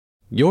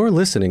You're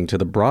listening to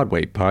the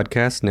Broadway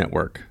Podcast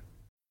Network.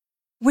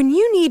 When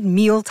you need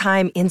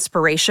mealtime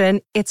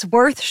inspiration, it's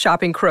worth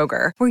shopping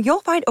Kroger, where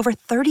you'll find over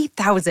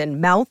 30,000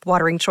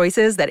 mouth-watering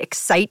choices that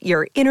excite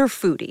your inner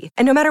foodie.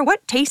 And no matter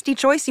what tasty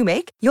choice you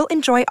make, you'll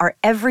enjoy our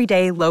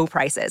everyday low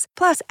prices,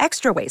 plus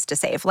extra ways to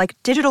save, like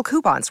digital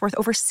coupons worth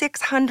over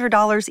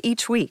 $600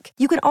 each week.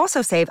 You can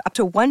also save up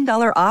to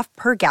 $1 off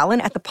per gallon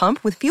at the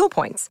pump with fuel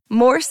points.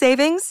 More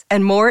savings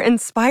and more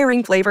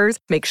inspiring flavors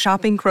make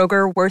shopping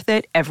Kroger worth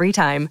it every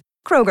time.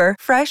 Kroger,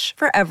 fresh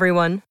for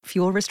everyone.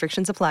 Fuel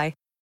restrictions apply.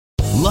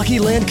 Lucky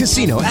Land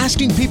Casino,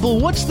 asking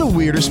people, what's the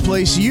weirdest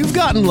place you've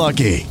gotten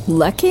lucky?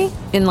 Lucky?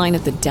 In line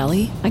at the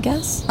deli, I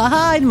guess?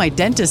 Aha, in my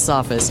dentist's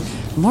office.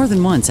 More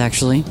than once,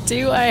 actually.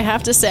 Do I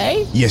have to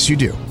say? Yes, you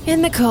do.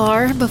 In the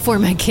car before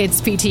my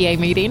kids' PTA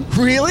meeting.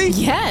 Really?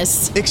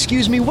 Yes.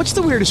 Excuse me, what's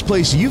the weirdest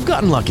place you've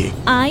gotten lucky?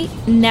 I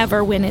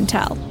never win and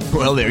tell.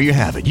 Well, there you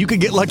have it. You can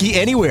get lucky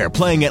anywhere,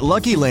 playing at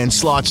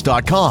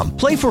LuckyLandSlots.com.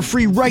 Play for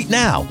free right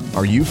now.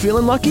 Are you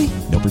feeling lucky?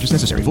 No purchase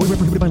necessary. Void where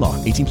prohibited by law.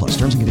 18+.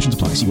 Terms and conditions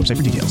apply. See website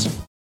for details.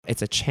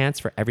 It's a chance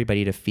for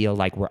everybody to feel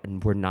like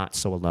we're not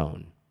so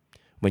alone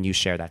when you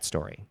share that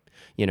story,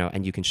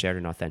 and you can share it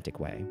in an authentic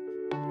way.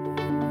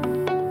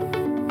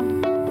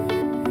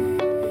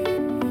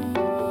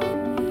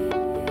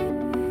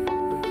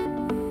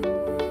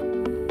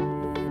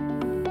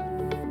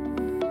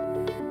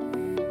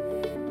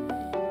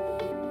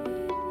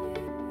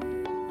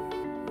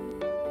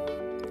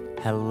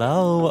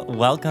 Hello,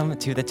 welcome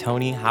to the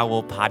Tony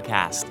Howell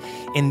Podcast.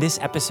 In this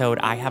episode,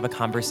 I have a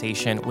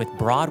conversation with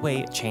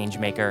Broadway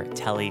changemaker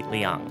Telly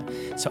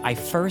Leung. So I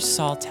first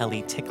saw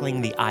Telly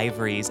tickling the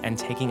ivories and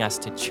taking us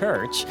to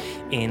church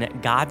in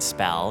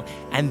Godspell,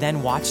 and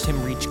then watched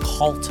him reach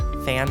cult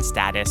fan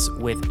status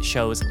with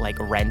shows like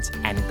Rent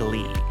and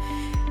Glee.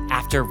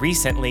 After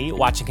recently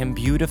watching him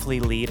beautifully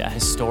lead a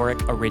historic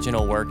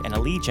original work in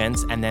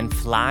Allegiance and then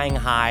flying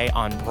high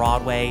on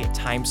Broadway,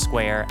 Times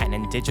Square, and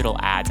in digital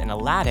ads in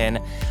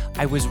Aladdin,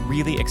 I was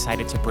really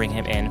excited to bring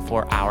him in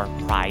for our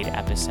Pride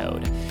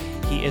episode.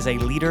 He is a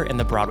leader in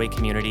the Broadway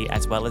community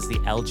as well as the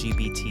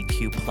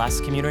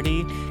LGBTQ+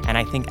 community, and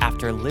I think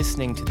after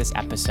listening to this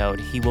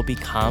episode, he will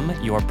become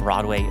your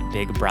Broadway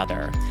big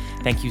brother.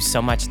 Thank you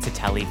so much to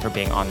Telly for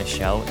being on the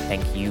show.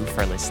 Thank you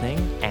for listening,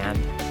 and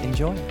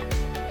enjoy.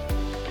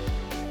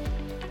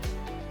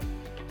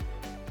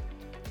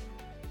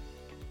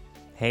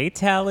 Hey,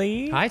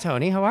 Telly. Hi,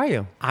 Tony. How are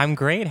you? I'm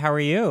great. How are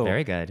you?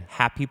 Very good.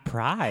 Happy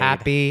Pride.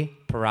 Happy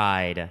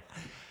Pride.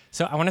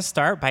 So I want to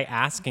start by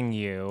asking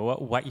you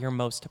what you're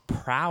most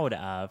proud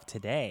of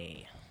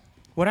today.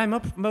 What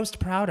I'm most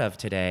proud of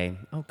today?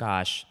 Oh,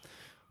 gosh.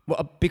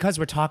 Well, because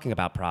we're talking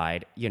about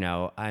Pride,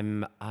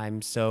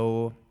 I'm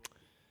so,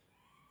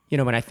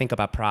 when I think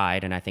about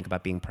Pride and I think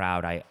about being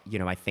proud, I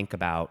think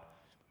about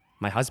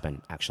my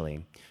husband,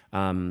 actually.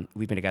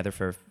 We've been together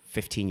for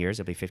 15 years.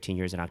 It'll be 15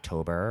 years in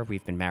October.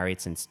 We've been married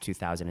since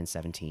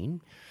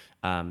 2017.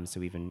 So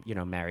we've been,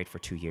 married for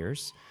 2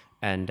 years.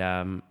 And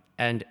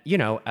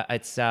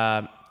it's,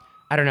 I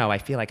don't know, I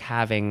feel like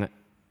having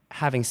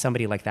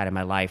somebody like that in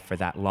my life for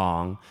that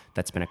long,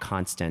 that's been a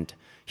constant.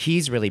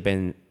 He's really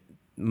been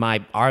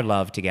our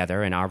love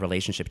together and our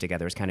relationship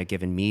together has kind of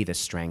given me the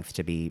strength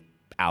to be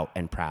out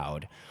and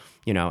proud.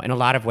 In a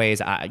lot of ways,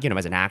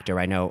 as an actor,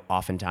 I know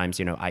oftentimes,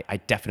 I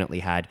definitely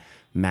had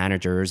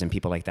managers and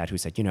people like that who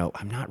said,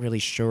 I'm not really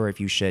sure if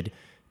you should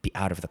be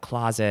out of the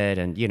closet,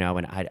 and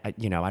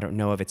I don't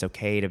know if it's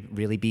okay to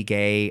really be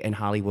gay in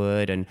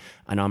Hollywood and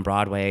on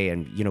Broadway,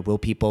 and will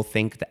people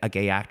think that a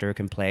gay actor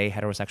can play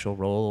heterosexual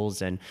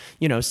roles, and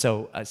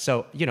so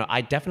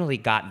I definitely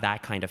got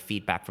that kind of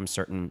feedback from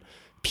certain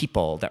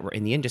people that were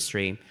in the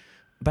industry.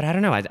 But I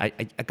don't know,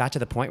 I got to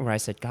the point where I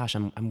said, gosh,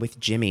 I'm with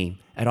Jimmy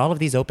at all of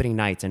these opening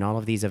nights and all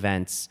of these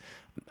events.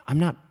 I'm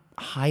not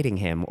hiding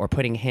him or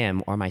putting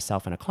him or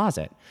myself in a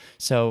closet.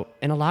 So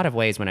in a lot of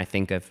ways, when I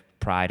think of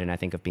pride and I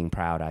think of being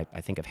proud, I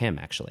think of him,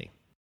 actually.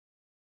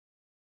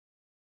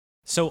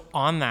 So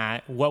on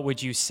that, what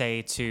would you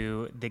say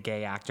to the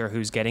gay actor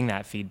who's getting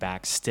that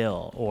feedback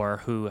still, or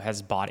who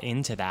has bought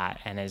into that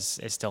and is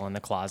still in the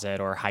closet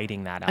or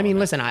hiding that element? I mean,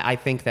 listen, I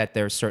think that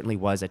there certainly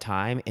was a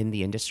time in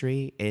the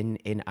industry,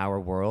 in our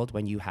world,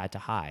 when you had to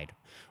hide,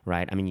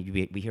 right? I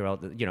mean, we hear all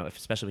the,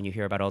 especially when you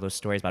hear about all those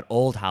stories about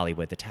old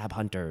Hollywood, the tab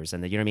hunters,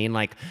 and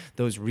like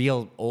those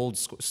real old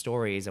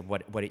stories of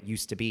what it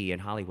used to be in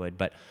Hollywood.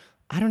 But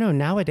I don't know,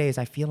 nowadays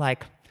I feel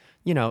like,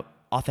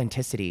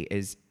 authenticity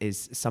is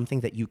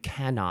something that you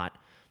cannot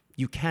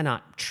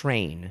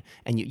train.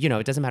 And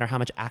it doesn't matter how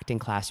much acting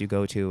class you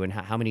go to and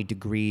how many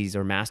degrees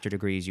or master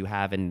degrees you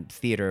have in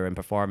theater and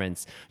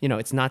performance.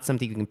 It's not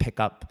something you can pick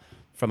up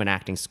from an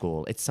acting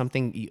school. It's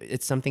something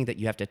that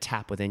you have to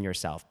tap within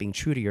yourself, being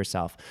true to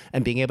yourself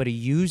and being able to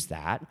use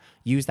that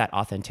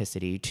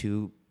authenticity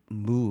to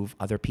move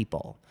other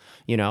people,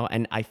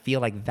 and I feel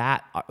like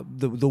that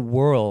the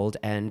world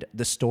and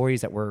the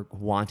stories that we're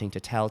wanting to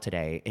tell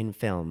today in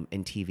film,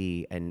 in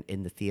TV, and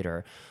in the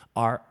theater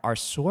are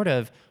sort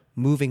of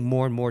moving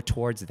more and more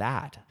towards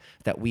that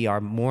we are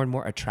more and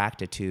more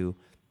attracted to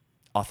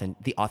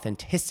the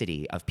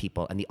authenticity of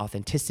people and the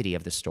authenticity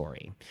of the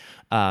story.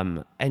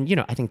 And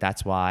I think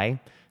that's why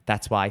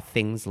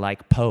things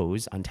like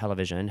Pose on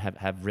television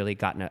have really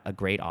gotten a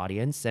great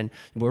audience, and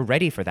we're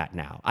ready for that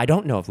now. I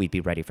don't know if we'd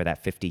be ready for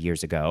that 50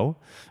 years ago,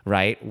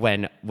 right?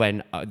 When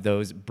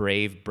those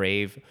brave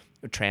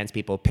trans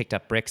people picked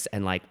up bricks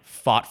and like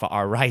fought for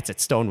our rights at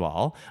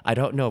Stonewall. I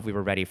don't know if we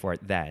were ready for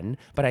it then,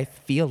 but I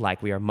feel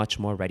like we are much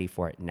more ready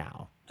for it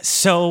now.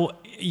 So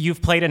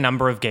you've played a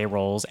number of gay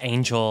roles,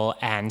 Angel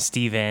and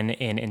Steven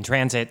in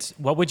Transit.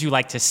 What would you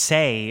like to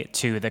say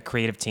to the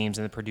creative teams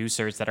and the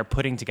producers that are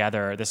putting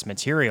together this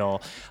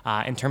material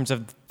in terms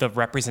of the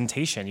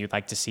representation you'd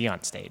like to see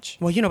on stage?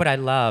 Well, you know what I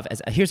love?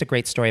 Here's a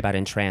great story about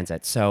In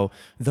Transit. So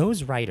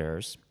those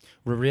writers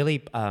were really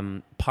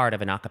part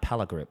of an a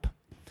cappella group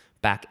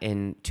back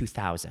in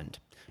 2000.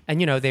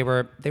 And, they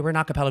were an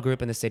a cappella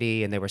group in the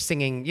city, and they were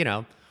singing,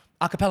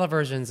 a cappella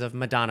versions of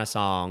Madonna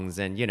songs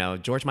and,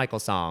 George Michael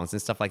songs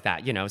and stuff like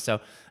that,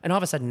 So, and all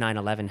of a sudden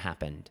 9/11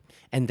 happened,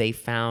 and they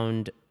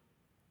found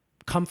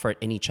comfort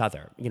in each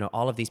other.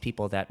 All of these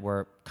people that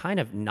were kind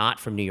of not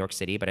from New York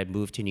City, but had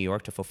moved to New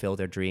York to fulfill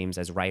their dreams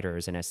as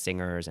writers and as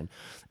singers.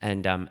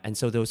 And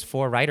so those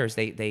four writers,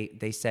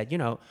 they said,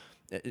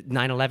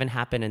 9/11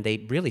 happened, and they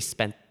really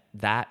spent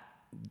that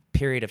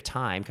period of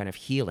time kind of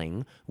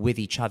healing with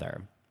each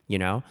other.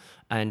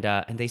 And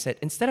they said,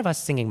 instead of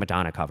us singing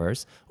Madonna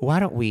covers, why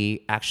don't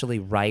we actually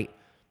write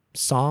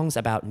songs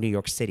about New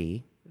York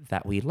City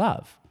that we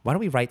love? Why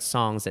don't we write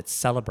songs that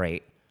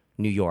celebrate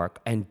New York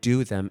and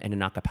do them in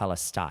an a cappella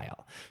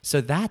style? So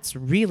that's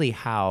really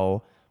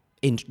how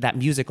that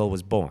musical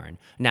was born.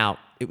 Now,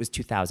 it was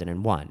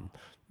 2001.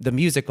 The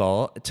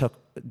musical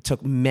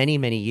took many,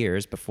 many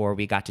years before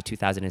we got to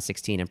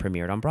 2016 and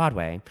premiered on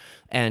Broadway.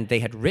 And they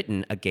had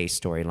written a gay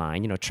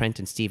storyline. Trent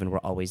and Steven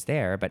were always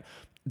there, but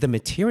the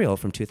material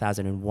from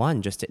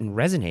 2001 just didn't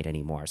resonate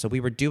anymore. So we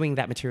were doing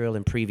that material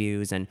in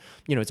previews, and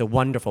it's a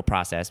wonderful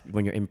process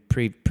when you're in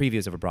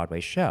previews of a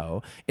Broadway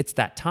show. It's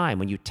that time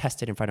when you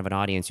test it in front of an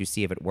audience, you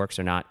see if it works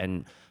or not.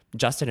 And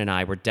Justin and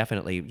I were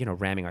definitely,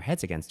 ramming our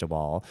heads against a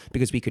wall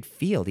because we could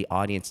feel the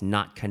audience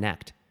not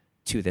connect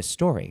to this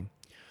story.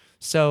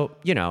 So,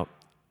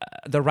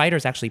 the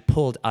writers actually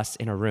pulled us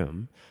in a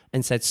room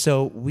and said,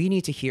 so we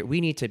need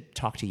to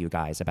talk to you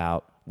guys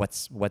about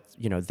what's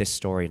this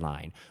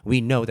storyline.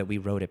 We know that we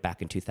wrote it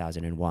back in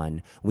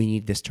 2001. We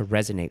need this to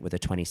resonate with the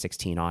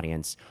 2016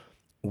 audience.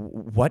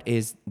 What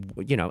is,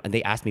 and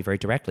they asked me very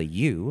directly,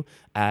 you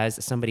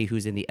as somebody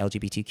who's in the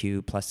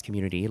LGBTQ plus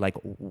community, like,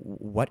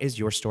 what is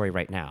your story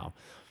right now?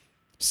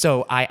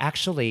 So I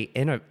actually,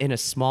 in a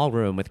small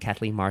room with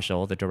Kathleen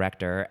Marshall, the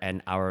director,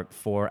 and our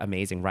four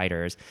amazing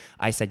writers,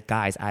 I said,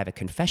 guys, I have a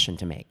confession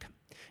to make.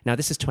 Now,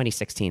 this is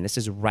 2016. This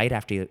is right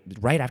after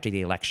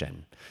the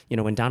election.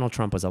 When Donald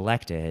Trump was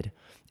elected,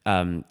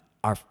 the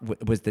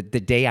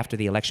day after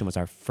the election was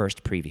our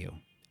first preview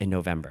in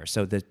November.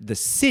 So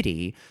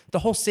the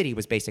whole city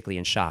was basically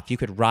in shock. You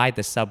could ride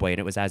the subway, and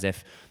it was as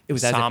if it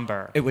was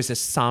somber. It was a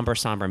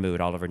somber mood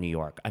all over New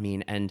York. I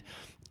mean,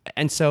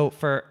 and so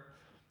for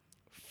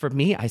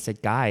me, I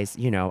said, guys,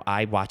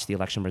 I watched the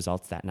election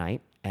results that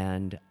night,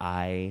 and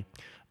I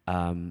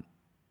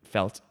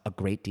felt a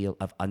great deal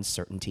of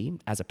uncertainty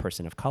as a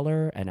person of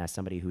color and as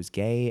somebody who's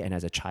gay and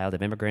as a child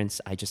of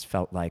immigrants. I just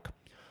felt like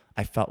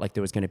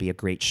there was going to be a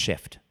great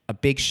shift, a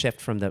big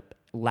shift from the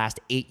last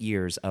 8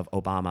 years of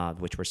Obama,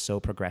 which were so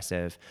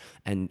progressive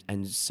and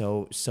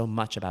so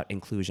much about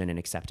inclusion and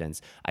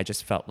acceptance. I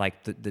just felt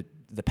like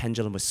the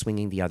pendulum was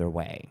swinging the other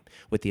way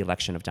with the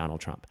election of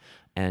Donald Trump.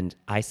 And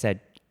I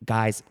said,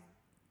 guys,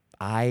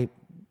 I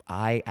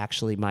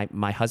actually,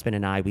 my husband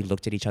and I, we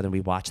looked at each other and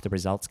we watched the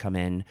results come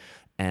in,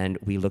 and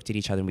we looked at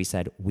each other and we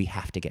said, we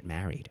have to get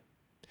married.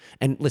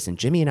 And listen,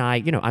 Jimmy and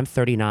I, I'm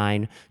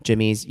 39.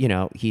 Jimmy's,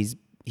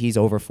 he's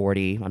over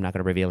 40. I'm not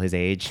going to reveal his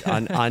age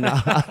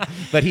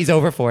but he's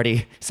over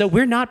 40. So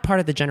we're not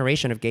part of the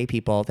generation of gay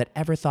people that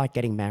ever thought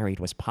getting married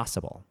was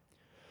possible.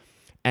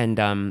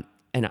 And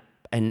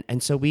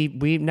so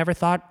we never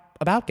thought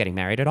about getting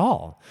married at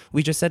all.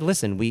 We just said,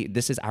 listen,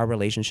 this is our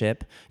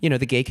relationship. The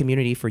gay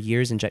community for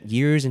years and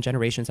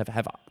generations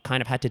have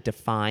kind of had to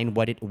define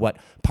what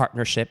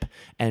partnership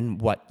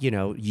and what,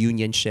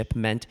 unionship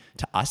meant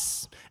to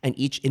us. And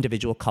each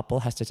individual couple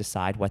has to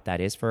decide what that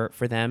is for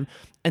them.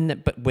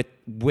 But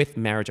with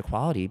marriage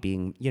equality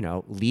being,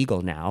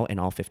 legal now in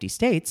all 50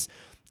 states,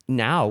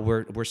 now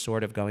we're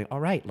sort of going, all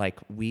right, like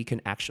we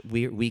can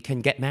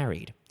get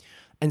married.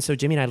 And so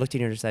Jimmy and I looked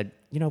at each other and said,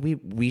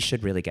 we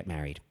should really get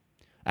married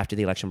after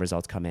the election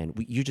results come in.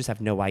 You just have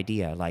no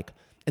idea, like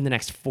in the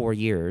next 4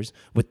 years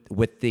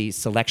with the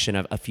selection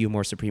of a few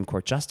more Supreme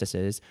Court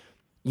justices,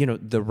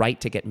 the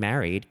right to get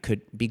married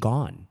could be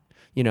gone.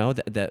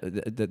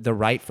 The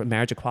right for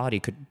marriage equality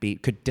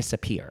could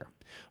disappear,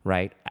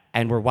 right?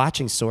 And we're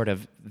watching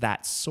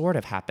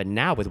that happen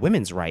now with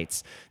women's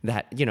rights,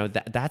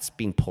 that's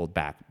being pulled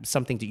back,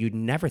 something that you'd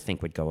never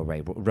think would go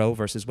away. Roe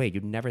versus Wade,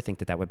 you'd never think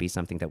that would be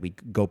something that we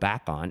go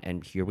back on,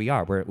 and here we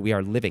are. We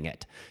are living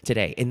it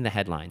today in the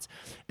headlines.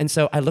 And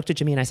so I looked at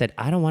Jimmy and I said,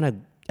 I don't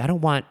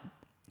want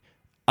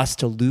us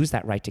to lose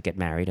that right to get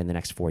married in the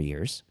next 4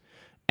 years,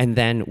 and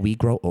then we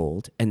grow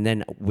old, and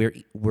then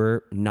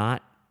we're not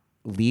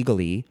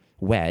legally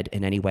wed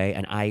in any way,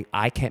 and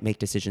I can't make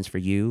decisions for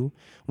you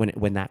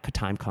when that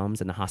time comes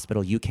in the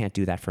hospital. You can't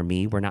do that for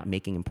me. We're not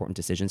making important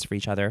decisions for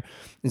each other.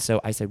 And so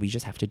I said, we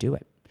just have to do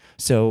it.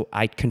 So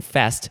I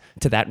confessed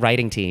to that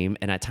writing team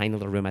in a tiny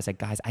little room. I said,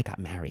 guys, I got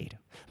married.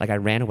 Like, I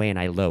ran away and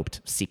I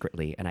eloped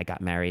secretly, and I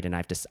got married, and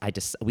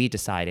we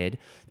decided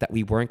that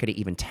we weren't going to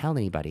even tell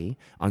anybody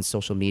on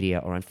social media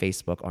or on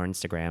Facebook or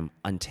Instagram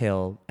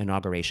until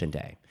Inauguration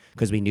Day,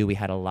 because we knew we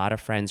had a lot of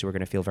friends who were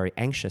going to feel very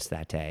anxious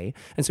that day.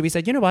 And so we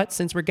said, you know what,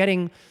 since we're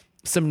getting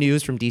some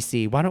news from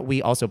DC, why don't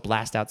we also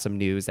blast out some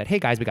news that, hey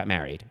guys, we got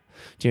married.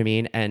 Do you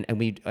know what I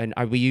mean?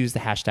 And we use the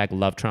hashtag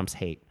Love Trumps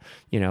Hate,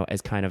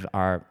 as kind of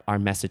our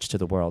message to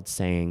the world,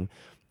 saying,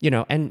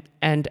 and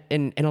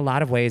in a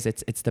lot of ways,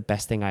 it's the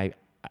best thing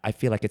I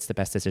feel like it's the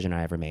best decision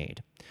I ever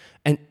made.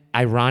 And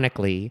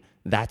ironically,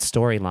 that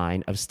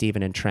storyline of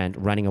Stephen and Trent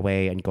running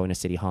away and going to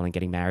City Hall and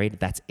getting married,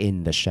 that's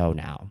in the show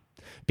now.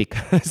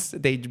 Because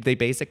they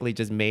basically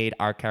just made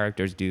our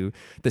characters do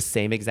the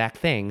same exact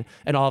thing,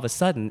 and all of a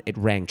sudden it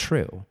rang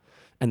true,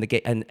 and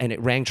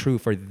it rang true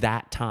for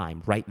that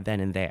time, right then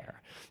and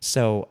there.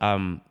 So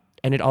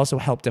and it also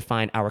helped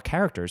define our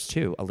characters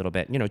too a little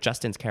bit.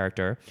 Justin's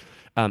character,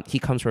 he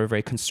comes from a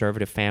very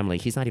conservative family.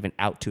 He's not even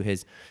out to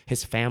his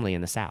family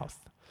in the South.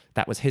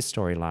 That was his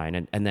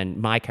storyline. And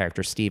then my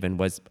character, Stephen,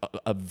 was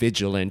a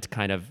vigilant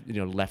kind of,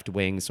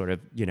 left-wing sort of,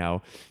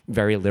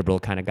 very liberal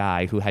kind of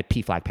guy who had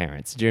PFLAG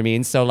parents. Do you know what I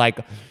mean?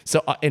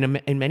 So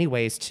in many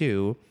ways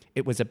too,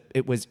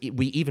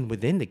 we even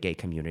within the gay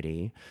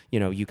community,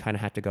 you kind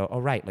of have to go, oh,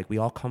 right, like we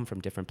all come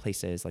from different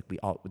places. Like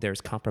there's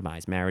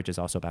compromise. Marriage is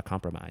also about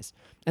compromise.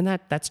 And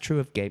that's true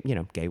of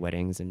gay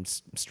weddings and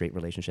straight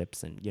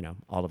relationships and,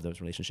 all of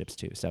those relationships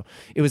too. So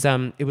it was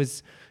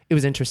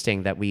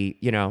interesting that we,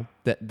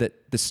 the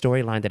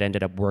storyline that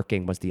ended up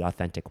working was the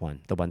authentic one,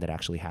 the one that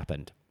actually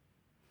happened.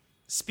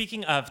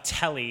 Speaking of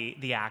Telly,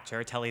 the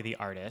actor, Telly, the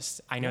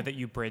artist, I know that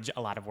you bridge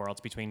a lot of worlds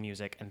between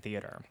music and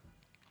theater.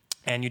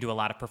 And you do a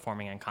lot of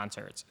performing and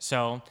concerts.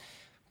 So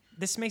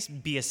this may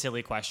be a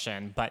silly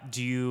question, but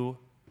do you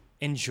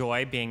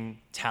enjoy being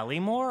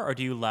Telly more, or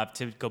do you love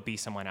to go be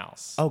someone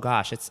else? Oh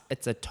gosh,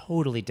 it's a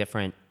totally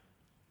different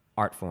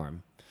art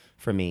form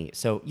for me.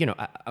 So,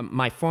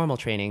 my formal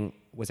training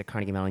was at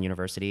Carnegie Mellon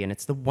University, and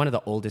it's one of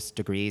the oldest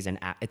degrees, and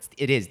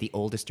it is the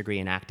oldest degree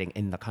in acting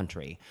in the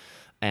country.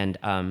 And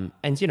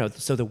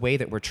so the way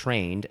that we're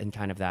trained in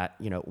kind of that,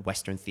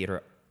 Western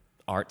theater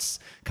arts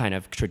kind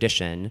of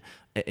tradition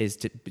is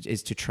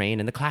to train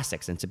in the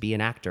classics and to be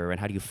an actor, and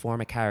how do you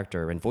form a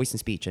character, and voice and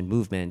speech and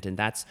movement, and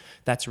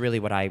that's really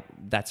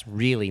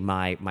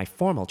my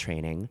formal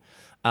training.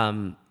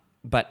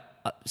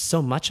 But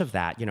so much of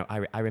that,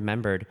 I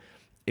remembered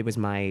it was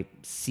my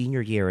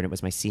senior year, and it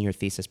was my senior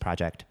thesis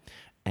project,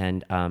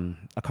 and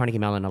a Carnegie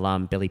Mellon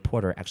alum, Billy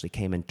Porter, actually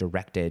came and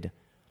directed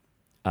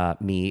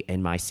me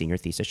in my senior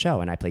thesis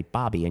show, and I played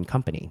Bobby in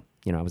Company.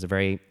 I was a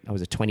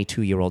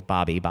 22-year-old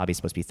Bobby. Bobby's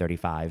supposed to be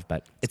 35,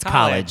 but it's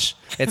college.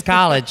 It's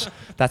college.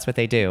 That's what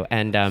they do.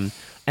 And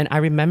I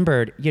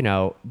remembered,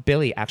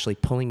 Billy actually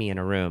pulling me in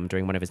a room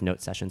during one of his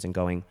note sessions and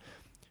going,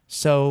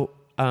 so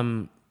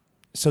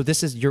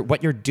this is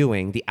what you're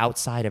doing. The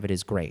outside of it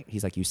is great.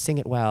 He's like, you sing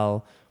it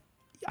well.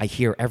 I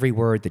hear every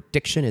word. The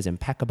diction is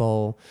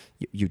impeccable.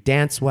 You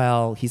dance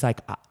well. He's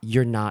like,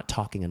 you're not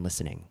talking and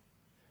listening.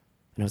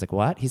 And I was like,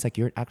 what? He's like,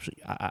 you're actually,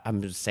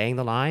 I'm just saying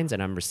the lines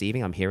and I'm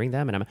receiving, I'm hearing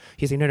them. And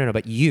he's like, no,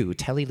 but you,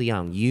 Telly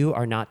Leung, you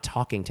are not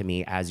talking to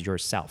me as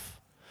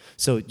yourself.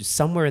 So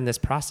somewhere in this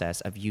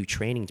process of you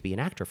training to be an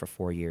actor for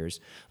 4 years,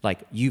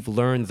 like you've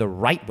learned the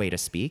right way to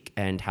speak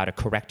and how to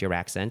correct your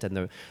accent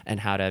and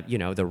how to,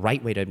 the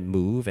right way to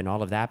move and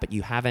all of that. But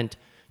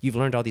you've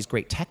learned all these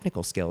great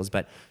technical skills,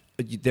 but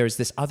there's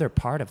this other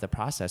part of the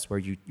process where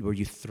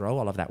you throw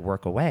all of that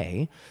work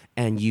away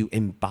and you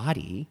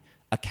embody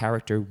a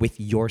character with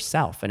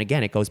yourself. And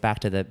again, it goes back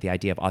to the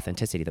idea of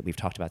authenticity that we've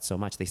talked about so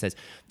much. They says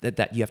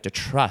that you have to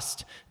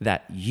trust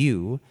that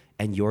you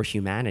and your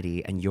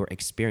humanity and your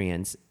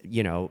experience,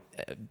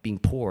 being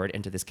poured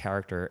into this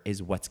character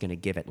is what's going to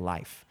give it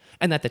life,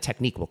 and that the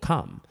technique will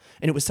come.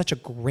 And it was such a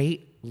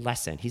great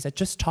lesson. He said,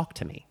 just talk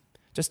to me.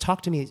 Just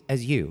talk to me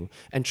as you,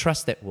 and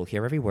trust that we'll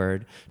hear every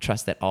word,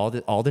 trust that all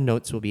the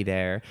notes will be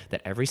there,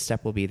 that every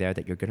step will be there,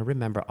 that you're going to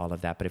remember all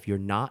of that. But if you're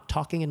not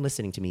talking and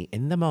listening to me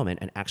in the moment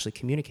and actually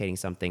communicating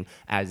something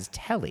as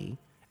Telly,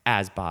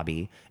 as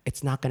Bobby,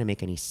 it's not going to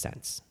make any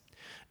sense.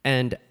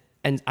 And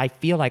I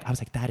feel like I was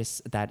like,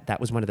 that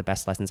was one of the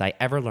best lessons I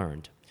ever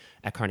learned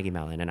at Carnegie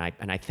Mellon, and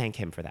I thank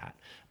him for that.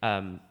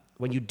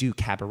 When you do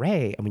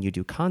cabaret and when you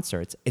do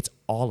concerts, it's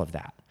all of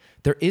that.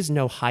 There is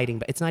no hiding,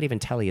 but it's not even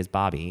Telly as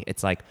Bobby.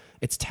 It's like,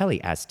 it's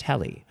Telly as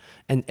Telly.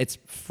 And it's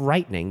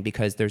frightening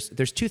because there's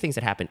two things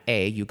that happen.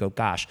 A, you go,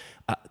 gosh,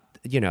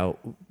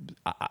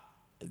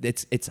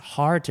 it's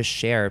hard to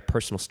share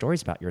personal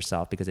stories about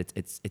yourself because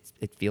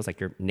it feels like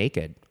you're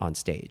naked on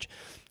stage.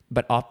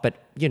 But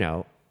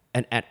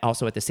and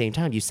also at the same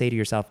time, you say to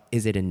yourself,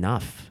 is it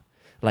enough?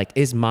 Like,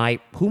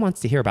 who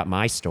wants to hear about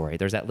my story?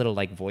 There's that little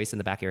like voice in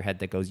the back of your head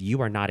that goes,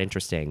 you are not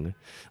interesting.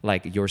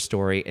 Like, your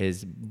story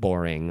is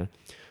boring.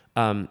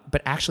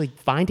 But actually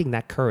finding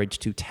that courage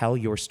to tell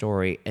your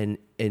story in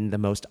the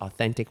most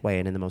authentic way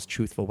and in the most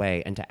truthful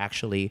way, and to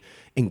actually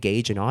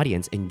engage an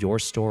audience in your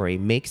story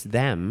makes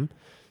them,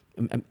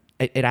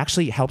 it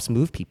actually helps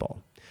move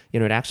people. You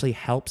know, it actually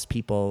helps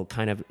people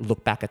kind of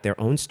look back at their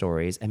own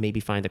stories and maybe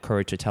find the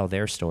courage to tell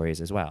their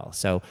stories as well.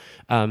 So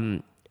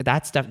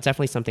that's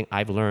definitely something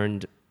I've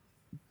learned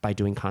by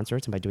doing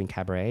concerts and by doing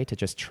cabaret, to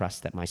just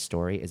trust that my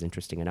story is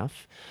interesting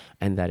enough,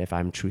 and that if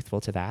I'm truthful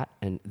to that,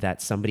 and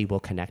that somebody will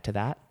connect to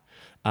that.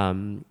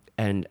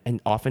 And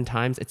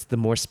oftentimes it's the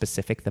more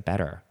specific, the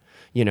better.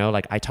 You know,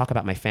 like I talk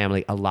about my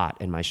family a lot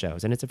in my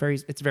shows, and it's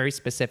very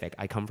specific.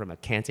 I come from a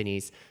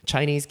Chinese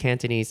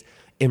Cantonese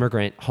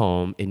immigrant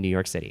home in New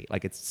York City.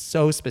 Like, it's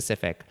so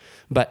specific.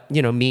 But,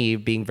 you know, me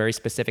being very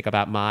specific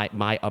about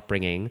my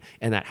upbringing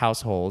in that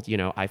household, you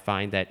know, I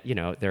find that, you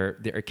know, there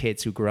are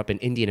kids who grew up in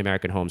Indian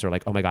American homes who are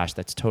like, oh my gosh,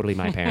 that's totally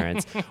my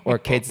parents. Or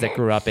kids that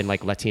grew up in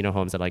like Latino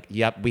homes that are like,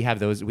 yep, we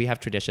have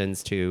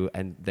traditions too,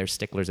 and they're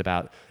sticklers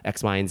about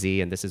X, Y, and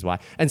Z, and this is why.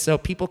 And so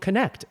people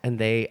connect,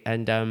 and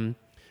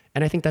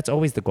and I think that's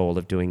always the goal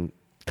of doing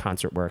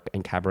concert work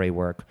and cabaret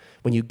work.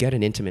 When you get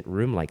an intimate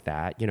room like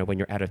that, you know, when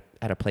you're at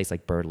a place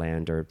like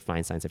Birdland or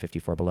Feinstein's at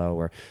 54 Below,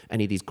 or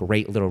any of these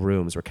great little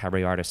rooms where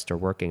cabaret artists are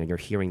working and you're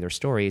hearing their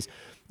stories,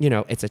 you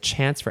know, it's a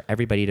chance for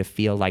everybody to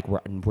feel like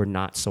we're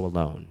not so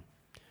alone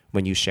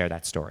when you share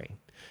that story,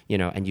 you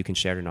know, and you can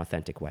share it in an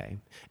authentic way.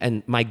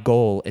 And my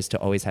goal is to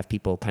always have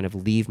people kind of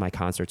leave my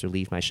concerts or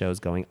leave my shows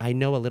going, I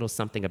know a little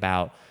something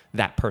about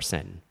that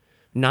person.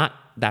 Not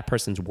that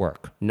person's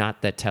work,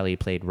 not that Telly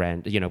played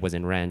Rent, you know, was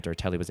in Rent, or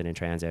Telly was in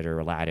Transit or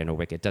Aladdin or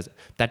Wicked.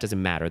 That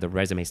doesn't matter. The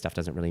resume stuff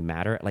doesn't really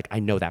matter. Like, I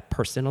know that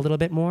person a little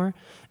bit more,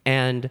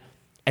 and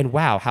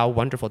wow, how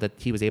wonderful that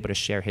he was able to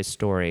share his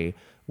story.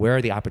 Where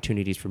are the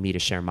opportunities for me to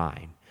share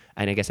mine?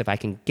 And I guess if I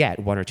can get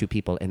one or two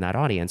people in that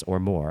audience or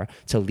more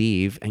to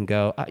leave and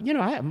go, you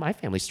know, my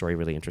family story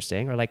really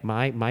interesting, or like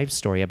my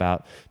story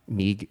about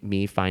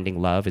me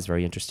finding love is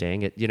very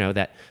interesting. You know,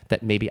 that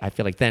maybe I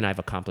feel like then I've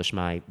accomplished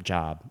my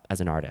job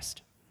as an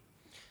artist.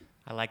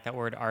 I like that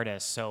word,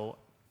 artist. So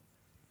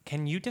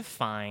can you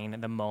define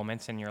the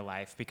moments in your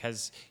life,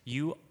 because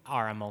you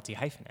are a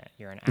multi-hyphenate.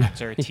 You're an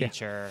actor,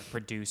 teacher,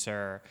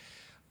 producer.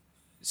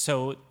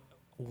 So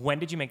when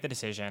did you make the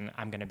decision,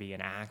 I'm going to be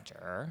an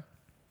actor?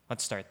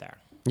 Let's start there.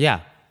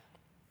 Yeah.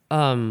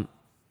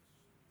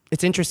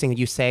 It's interesting.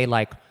 You say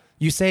like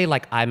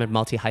I'm a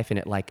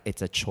multi-hyphenate, like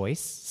it's a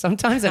choice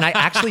sometimes. And I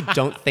actually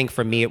don't think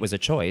for me it was a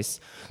choice,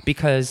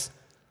 because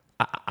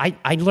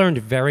I learned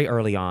very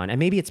early on, and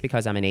maybe it's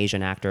because I'm an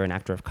Asian actor, an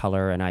actor of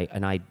color, and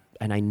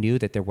I knew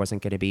that there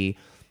wasn't going to be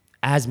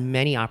as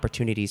many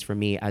opportunities for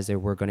me as there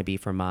were going to be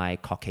for my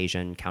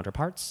Caucasian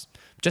counterparts,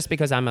 just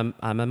because I'm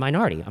a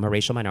minority. I'm a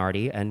racial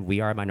minority, and we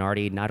are a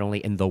minority not only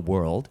in the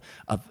world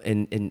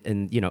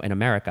in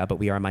America, but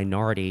we are a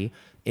minority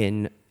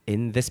in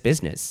this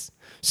business.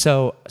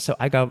 So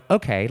I go,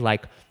 okay,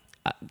 like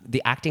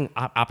the acting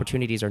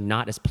opportunities are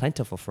not as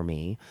plentiful for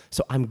me,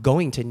 so I'm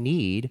going to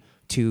need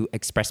to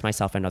express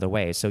myself in other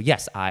ways. So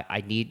yes,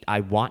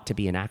 I want to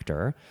be an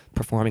actor,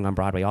 performing on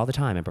Broadway all the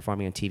time and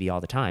performing on TV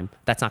all the time.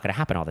 That's not going to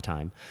happen all the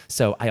time.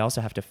 So I also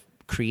have to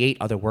create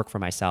other work for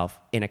myself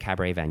in a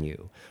cabaret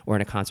venue or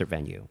in a concert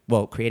venue.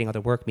 Well, creating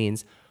other work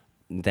means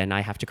then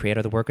I have to create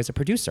other work as a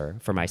producer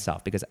for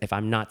myself, because if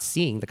I'm not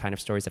seeing the kind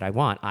of stories that I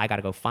want, I got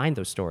to go find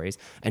those stories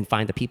and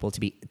find the people to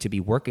be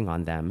working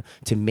on them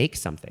to make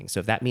something. So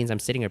if that means I'm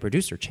sitting in a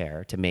producer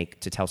chair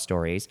to tell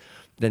stories,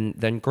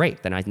 then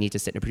great. Then I need to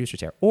sit in a producer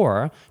chair.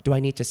 Or do I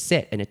need to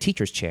sit in a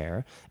teacher's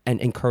chair and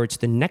encourage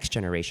the next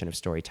generation of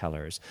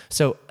storytellers?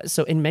 So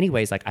in many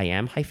ways, like, I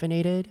am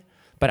hyphenated,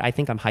 but I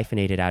think I'm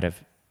hyphenated out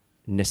of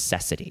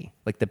necessity.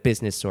 Like, the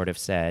business sort of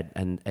said,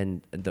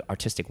 and the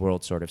artistic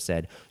world sort of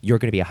said, you're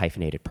going to be a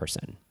hyphenated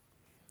person.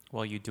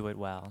 Well, you do it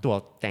well.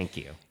 Well, thank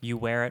you. You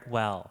wear it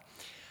well.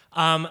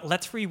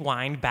 Let's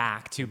rewind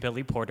back to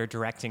Billy Porter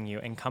directing you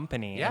in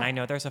Company. Yeah. And I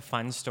know there's a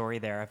fun story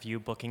there of you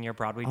booking your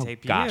Broadway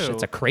debut. Gosh,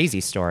 it's a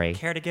crazy story.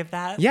 Care to give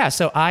that? Yeah,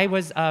 so I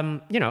was,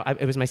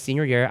 it was my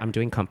senior year. I'm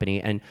doing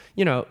Company, and,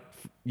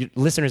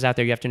 listeners out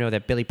there, you have to know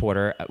that Billy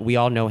Porter, we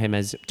all know him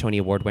as Tony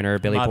Award winner,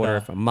 Billy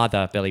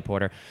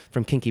Porter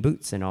from Kinky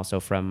Boots, and also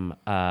from,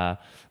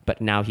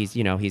 but now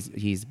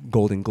he's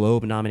Golden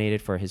Globe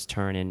nominated for his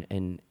turn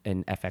in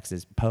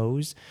FX's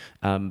Pose.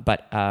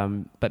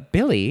 But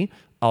Billy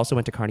also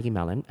went to Carnegie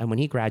Mellon, and when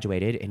he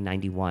graduated in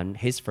 91,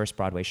 his first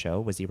Broadway show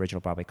was the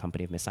original Broadway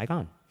company of Miss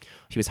Saigon.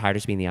 He was hired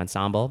to be in the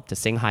ensemble, to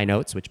sing high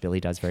notes, which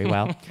Billy does very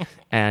well,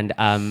 and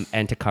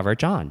to cover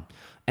John.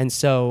 And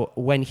so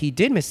when he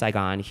did Miss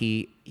Saigon,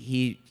 he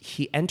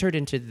entered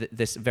into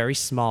this very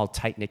small,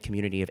 tight-knit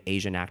community of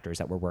Asian actors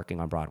that were working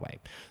on Broadway.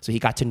 So he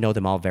got to know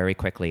them all very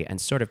quickly and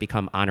sort of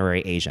become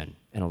honorary Asian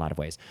in a lot of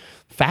ways.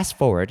 Fast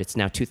forward, it's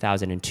now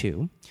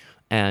 2002,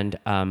 and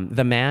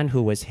the man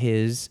who was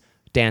his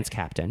dance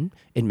captain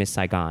in Miss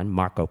Saigon,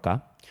 Mark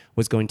Oka,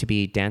 was going to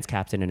be dance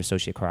captain and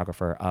associate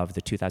choreographer of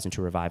the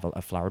 2002 revival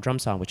of Flower Drum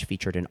Song, which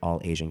featured an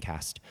all-Asian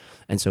cast.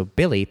 And so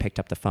Billy picked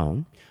up the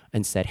phone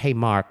and said, hey,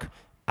 Mark,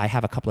 I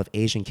have a couple of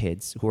Asian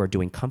kids who are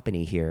doing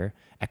company here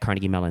at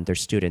Carnegie Mellon. They're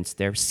students.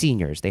 They're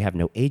seniors. They have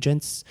no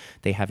agents.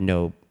 They have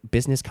no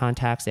business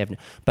contacts.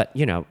 But,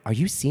 are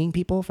you seeing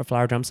people for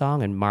Flower Drum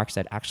Song? And Mark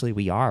said, actually,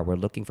 we are. We're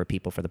looking for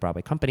people for the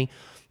Broadway company.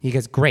 He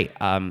goes, great.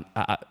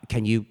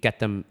 Can you get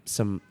them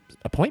some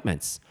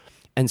appointments?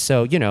 And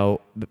so,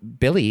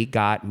 Billy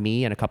got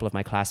me and a couple of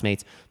my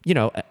classmates,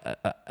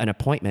 an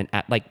appointment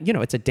at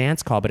it's a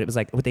dance call, but it was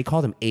like what they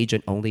call them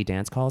agent-only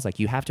dance calls. Like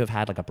you have to have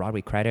had like a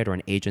Broadway credit or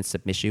an agent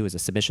submit you as a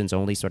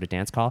submissions-only sort of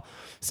dance call.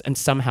 And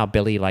somehow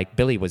Billy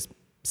was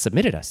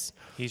submitted us.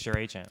 He's your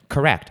agent.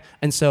 Correct.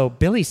 And so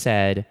Billy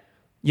said,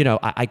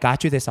 I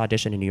got you this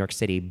audition in New York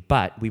City,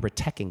 but we were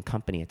teching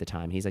company at the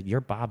time. He's like, you're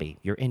Bobby.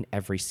 You're in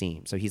every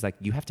scene. So he's like,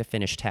 you have to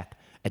finish tech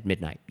at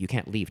midnight. You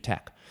can't leave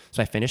tech.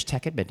 So I finished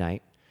tech at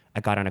midnight. I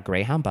got on a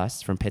Greyhound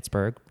bus from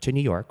Pittsburgh to New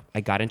York.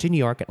 I got into New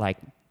York at like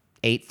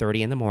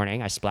 8:30 in the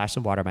morning. I splashed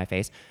some water on my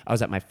face. I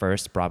was at my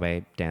first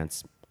Broadway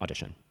dance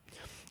audition.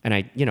 And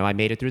I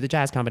made it through the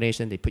jazz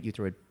combination. They put you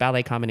through a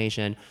ballet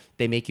combination.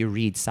 They make you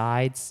read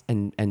sides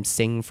and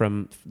sing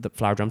from the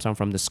Flower Drum Song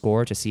from the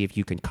score to see if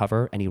you can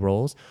cover any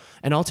roles.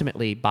 And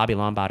ultimately, Bobby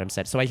Longbottom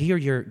said, so I hear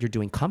you're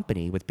doing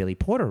company with Billy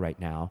Porter right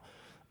now.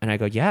 And I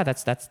go, yeah,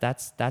 that's,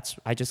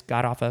 I just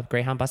got off a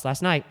Greyhound bus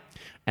last night.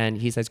 And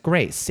he says,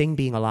 great, sing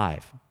Being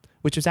Alive.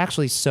 Which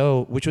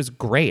was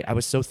great. I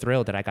was so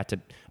thrilled that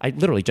I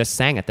literally just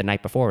sang it the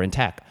night before in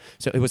tech.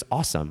 So it was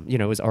awesome.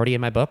 It was already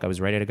in my book. I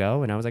was ready to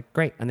go. And I was like,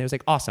 great. And it was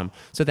like, awesome.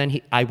 So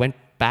then I went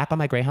back on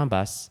my Greyhound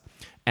bus.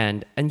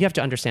 And you have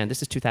to understand,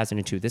 this is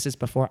 2002. This is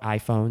before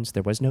iPhones.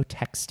 There was no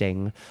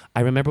texting.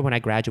 I remember when I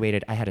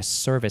graduated, I had a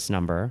service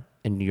number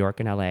in New York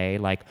and LA.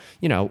 Like,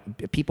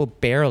 people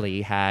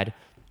barely had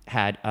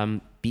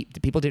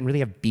people didn't really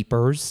have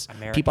beepers.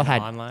 People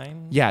had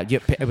online. Yeah,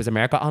 it was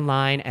America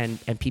Online,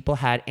 and people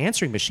had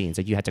answering machines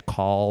that you had to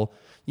call.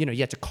 You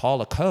had to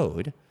call a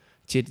code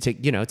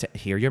to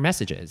hear your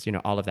messages.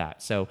 All of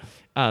that. So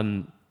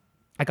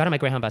I got on my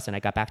Greyhound bus and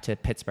I got back to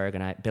Pittsburgh,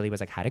 and Billy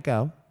was like, "How'd it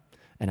go?"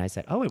 And I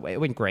said, oh, it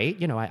went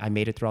great. I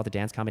made it through all the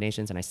dance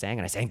combinations and I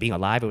sang Being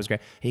Alive. It was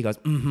great. He goes,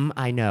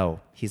 I know.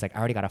 He's like, I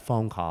already got a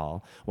phone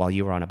call while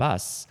you were on a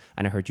bus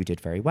and I heard you did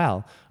very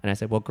well. And I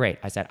said, well, great.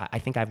 I said, I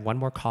think I have one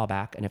more call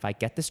back. And if I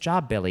get this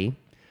job, Billy,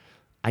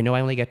 I know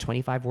I only get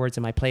 25 words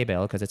in my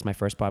playbill because it's my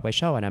first Broadway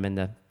show and I'm in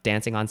the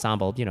dancing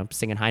ensemble,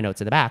 singing high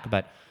notes in the back.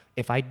 But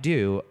if I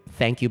do,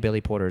 thank you,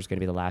 Billy Porter is going to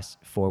be the last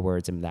 4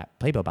 words in that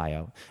playbill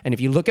bio. And if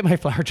you look at my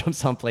Flower Drum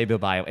Song playbill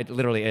bio, it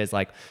literally is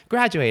like,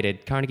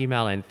 graduated, Carnegie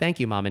Mellon,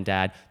 thank you, Mom and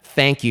Dad,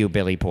 thank you,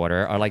 Billy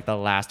Porter, are like the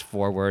last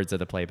 4 words of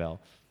the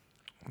playbill.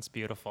 It's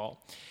beautiful.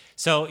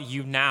 So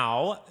you've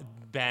now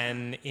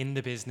been in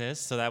the business,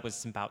 so that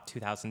was about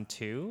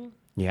 2002?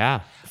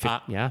 Yeah.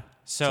 Yeah.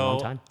 So it's a long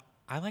time.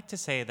 I like to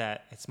say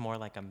that it's more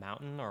like a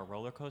mountain or a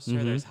roller coaster.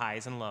 Mm-hmm. There's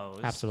highs and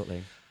lows.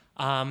 Absolutely.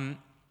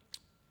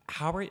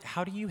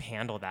 How do you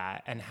handle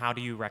that, and how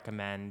do you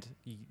recommend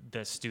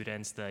the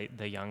students,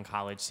 the young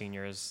college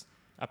seniors,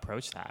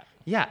 approach that?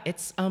 Yeah,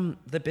 it's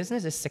the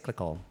business is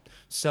cyclical.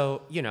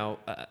 So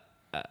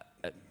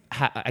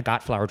I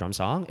got Flower Drum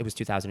Song. It was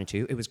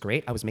 2002. It was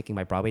great. I was making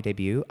my Broadway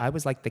debut. I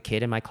was like the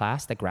kid in my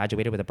class that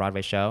graduated with a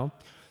Broadway show.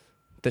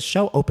 The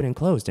show opened and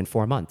closed in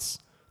 4 months.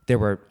 There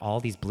were all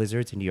these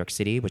blizzards in New York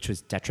City, which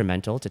was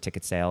detrimental to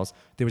ticket sales.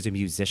 There was a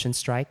musician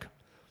strike,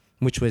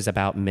 which was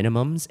about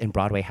minimums in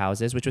Broadway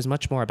houses, which was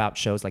much more about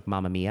shows like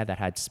Mamma Mia that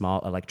had small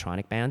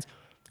electronic bands.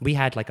 We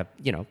had like a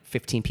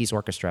 15-piece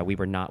orchestra. We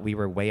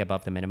were way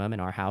above the minimum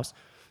in our house.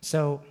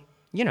 So,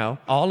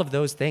 all of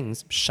those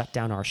things shut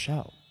down our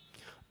show.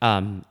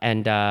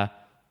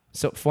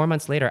 So 4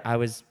 months later, I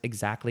was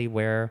exactly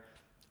where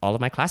all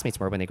of my classmates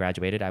were when they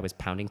graduated. I was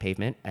pounding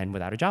pavement and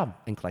without a job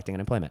and collecting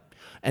unemployment.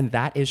 And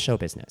that is show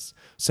business.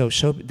 So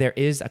there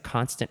is a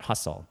constant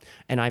hustle.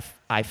 And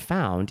I've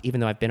found, even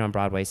though I've been on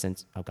Broadway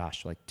since,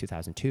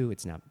 2002,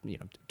 it's now,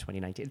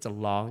 2019, it's a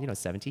long,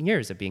 17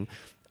 years of being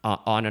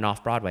on and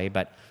off Broadway.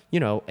 But,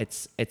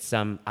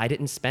 I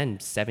didn't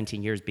spend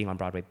 17 years being on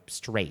Broadway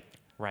straight.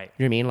 Right.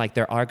 You know what I mean? Like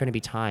there are going to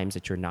be times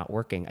that you're not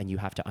working and you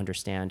have to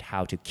understand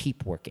how to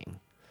keep working,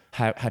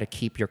 how to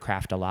keep your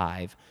craft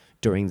alive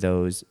during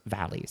those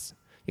valleys,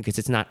 because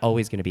it's not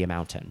always going to be a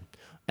mountain.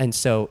 And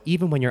so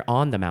even when you're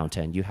on the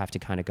mountain, you have to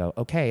kind of go,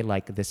 okay,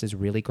 like this is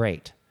really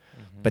great,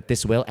 but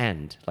this will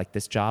end. Like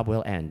this job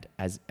will end,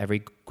 as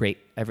every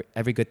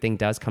good thing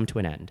does come to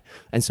an end.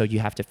 And so you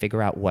have to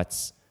figure out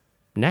what's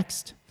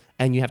next,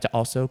 and you have to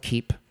also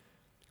keep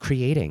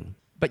creating.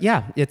 But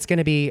yeah, it's going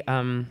to be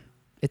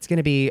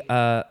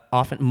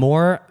often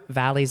more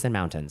valleys than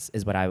mountains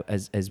is what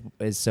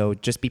so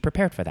just be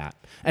prepared for that.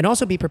 And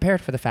also be prepared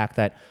for the fact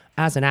that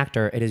as an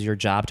actor, it is your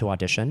job to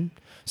audition.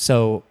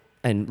 So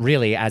And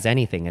really, as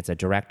anything, as a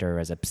director,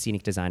 as a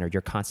scenic designer,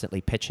 you're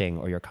constantly pitching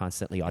or you're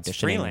constantly auditioning. It's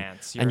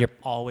freelance. And you're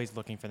always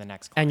looking for the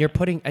next client.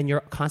 and you're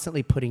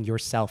constantly putting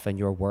yourself and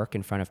your work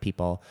in front of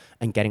people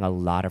and getting a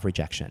lot of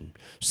rejection.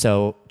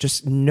 So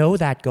just know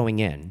that going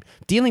in.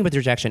 Dealing with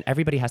rejection,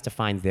 everybody has to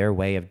find their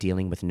way of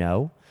dealing with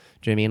no.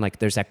 Do you know what I mean? Like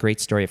there's that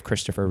great story of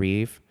Christopher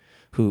Reeve,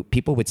 who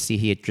people would see,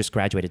 he had just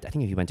graduated. I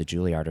think he went to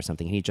Juilliard or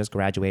something. He just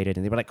graduated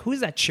and they were like, who's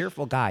that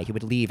cheerful guy? He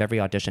would leave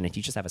every audition and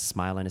he'd just have a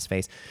smile on his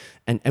face.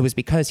 And it was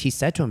because he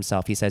said to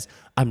himself, he says,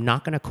 I'm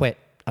not going to quit.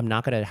 I'm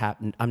not going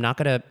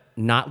to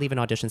not leave an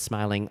audition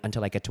smiling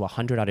until I get to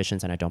 100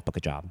 auditions and I don't book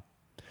a job.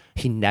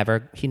 He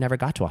never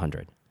got to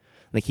 100.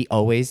 Like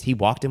he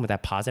walked in with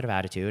that positive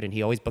attitude and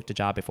he always booked a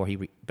job before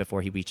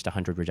he reached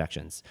 100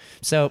 rejections.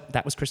 So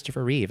that was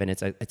Christopher Reeve. And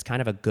it's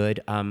kind of a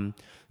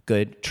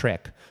good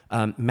trick.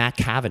 Matt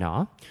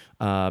Cavanaugh,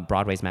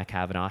 Broadway's Matt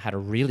Cavanaugh, had a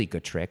really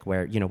good trick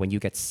where, when you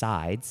get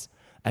sides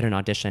at an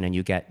audition and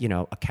you get,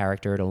 a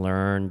character to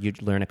learn,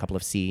 you'd learn a couple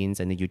of scenes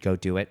and then you'd go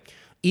do it.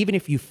 Even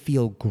if you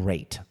feel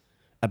great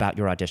about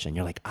your audition,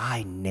 you're like,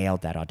 I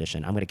nailed that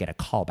audition. I'm going to get a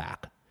call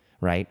back,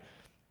 right?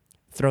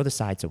 Throw the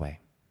sides away.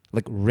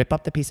 Like rip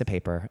up the piece of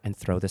paper and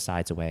throw the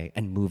sides away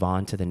and move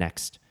on to the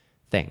next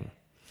thing.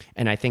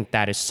 And I think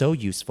that is so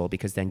useful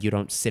because then you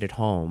don't sit at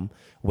home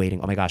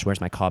waiting, oh my gosh,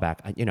 where's my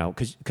callback?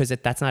 Because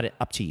that's not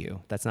up to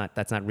you. That's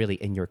not really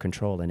in your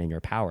control and in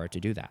your power to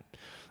do that.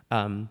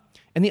 And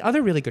the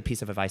other really good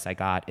piece of advice I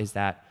got is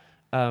that,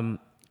 and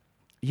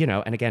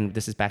again,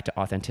 this is back to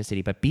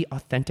authenticity, but be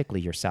authentically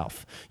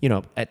yourself.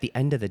 At the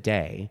end of the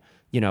day,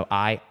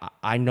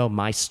 I know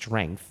my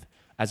strength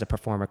as a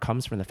performer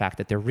comes from the fact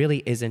that there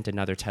really isn't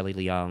another Telly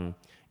Leung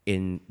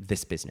in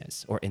this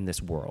business or in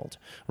this world,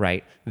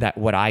 right? That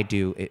what I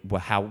do,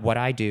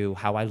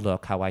 how I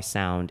look, how I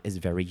sound is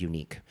very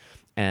unique.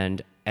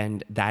 And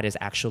that is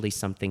actually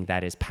something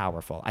that is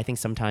powerful. I think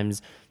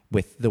sometimes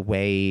with the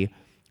way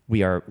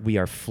we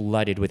are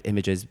flooded with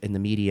images in the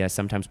media,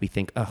 sometimes we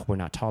think, oh, we're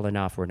not tall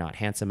enough, we're not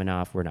handsome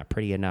enough, we're not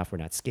pretty enough, we're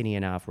not skinny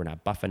enough, we're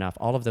not buff enough,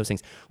 all of those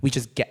things. We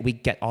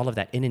get all of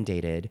that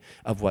inundated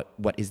of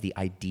what is the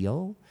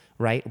ideal,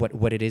 right?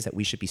 What it is that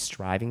we should be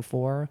striving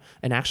for.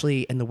 And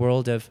actually in the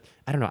world of,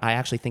 I don't know, I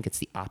actually think it's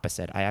the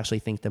opposite. I actually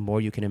think the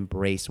more you can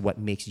embrace what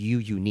makes you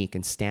unique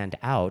and stand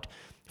out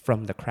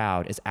from the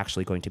crowd is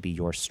actually going to be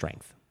your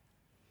strength.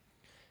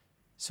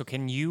 So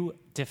can you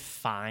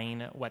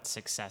define what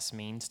success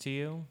means to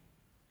you?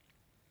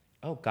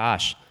 Oh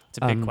gosh. It's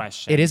a big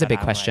question. It is a big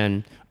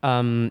question.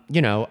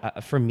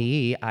 For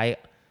me, I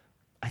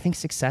think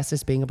success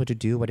is being able to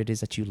do what it is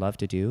that you love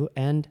to do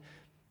and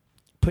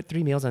put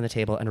 3 meals on the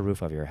table and a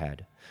roof over your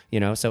head.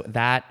 So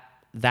that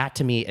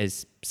to me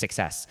is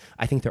success.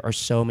 I think there are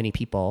so many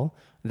people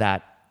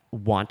that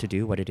want to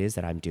do what it is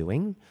that I'm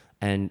doing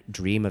and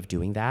dream of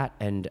doing that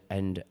and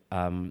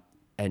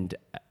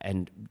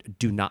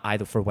do not,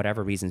 either for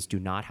whatever reasons, do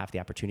not have the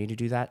opportunity to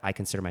do that. I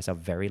consider myself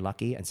very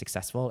lucky and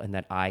successful in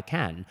that I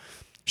can.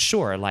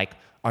 Sure,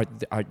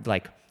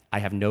 I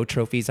have no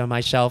trophies on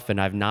my shelf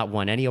and I've not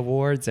won any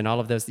awards and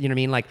all of those, you know what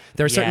I mean? Like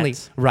there are certainly,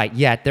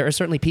 there are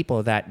certainly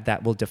people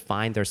that will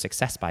define their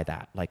success by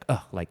that. Like,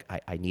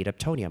 I need a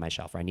Tony on my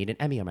shelf or I need an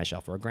Emmy on my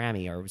shelf or a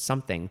Grammy or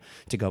something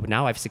to go, but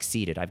now I've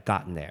succeeded, I've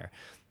gotten there.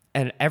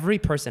 And every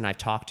person I've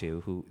talked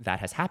to who that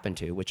has happened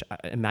to, which I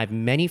have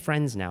many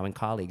friends now and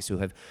colleagues who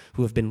have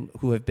been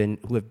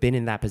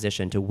in that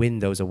position to win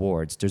those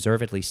awards,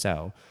 deservedly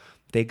so.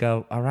 They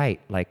go, all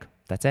right, like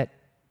that's it.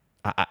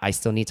 I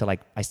still need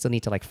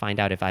to find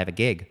out if I have a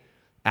gig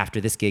after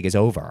this gig is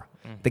over.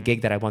 Mm-hmm. The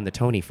gig that I won the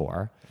Tony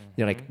for,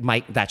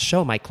 that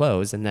show might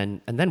close, and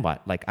then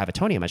what? Like I have a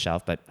Tony on my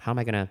shelf, but how am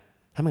I gonna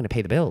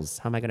pay the bills?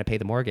 How am I gonna pay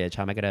the mortgage?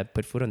 How am I gonna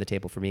put food on the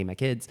table for me and my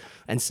kids?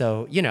 And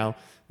so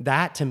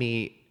that to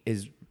me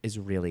is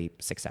really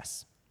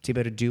success. To be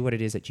able to do what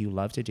it is that you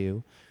love to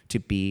do, to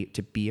be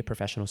a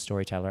professional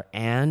storyteller,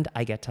 and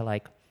I get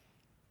to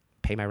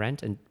pay my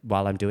rent, and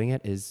while I'm doing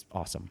it is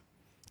awesome.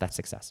 That's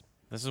success.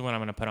 This is when I'm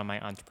going to put on my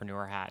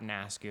entrepreneur hat and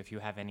ask you if you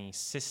have any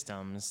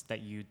systems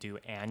that you do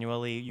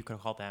annually. You could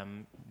call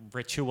them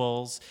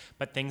rituals,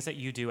 but things that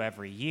you do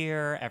every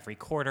year, every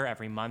quarter,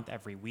 every month,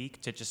 every week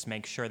to just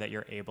make sure that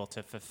you're able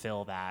to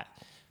fulfill that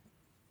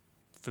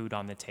food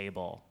on the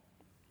table.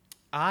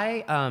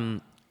 I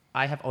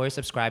have always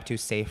subscribed to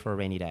save for a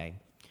rainy day.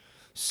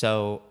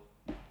 So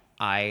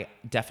I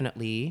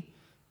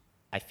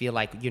feel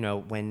like,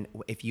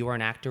 if you are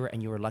an actor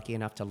and you are lucky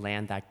enough to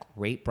land that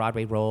great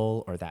Broadway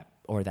role or that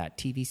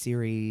TV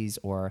series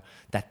or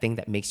that thing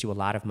that makes you a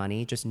lot of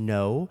money, just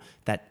know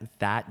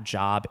that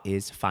job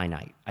is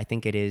finite. I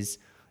think it is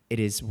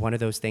one of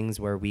those things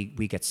where we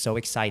get so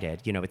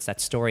excited. It's that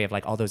story of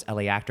all those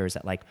LA actors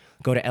that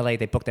go to LA,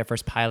 they book their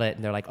first pilot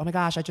and they're like, oh my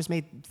gosh, I just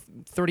made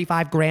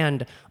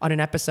 $35,000 on an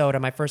episode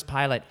on my first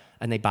pilot.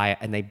 And they buy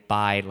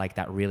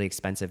that really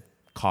expensive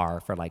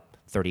car for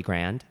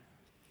 $30,000.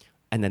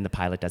 And then the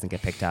pilot doesn't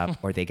get picked up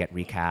or they get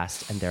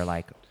recast and they're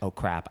like, oh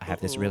crap, I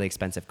have this really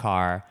expensive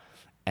car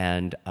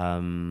and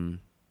I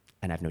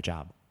have no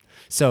job.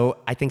 So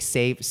I think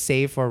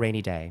save for a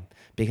rainy day.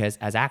 Because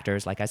as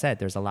actors, like I said,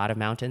 there's a lot of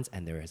mountains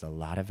and there is a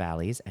lot of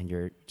valleys, and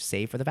you're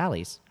saved for the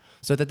valleys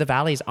so that the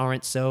valleys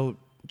aren't so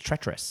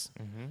treacherous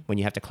when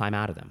you have to climb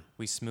out of them.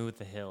 We smooth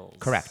the hills.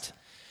 Correct.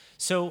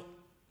 So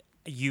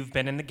you've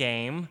been in the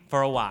game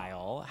for a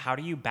while. How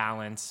do you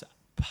balance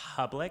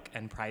public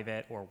and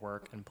private, or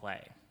work and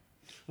play?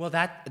 Well,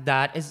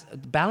 that is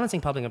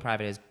balancing public and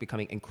private is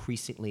becoming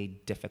increasingly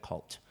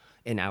difficult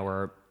in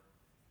our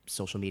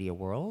social media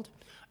world,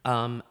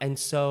 and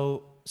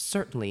so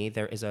certainly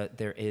there is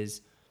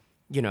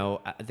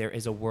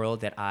a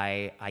world that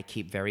I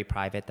keep very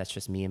private. That's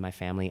just me and my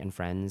family and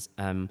friends.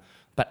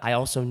 But I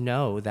also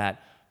know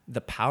that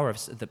the power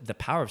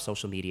of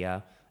social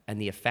media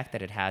and the effect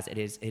that it has, it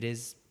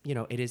is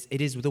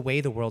the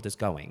way the world is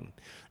going,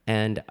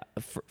 and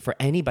for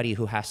anybody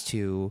who has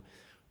to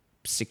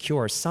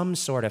secure some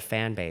sort of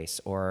fan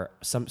base or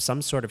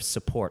some sort of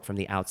support from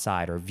the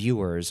outside, or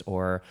viewers,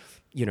 or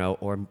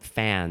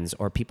fans,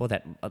 or people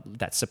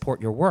that support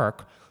your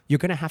work, you're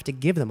going to have to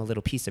give them a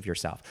little piece of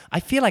yourself. I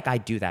feel like I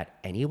do that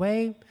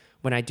anyway.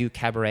 When I do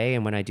cabaret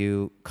and when I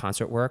do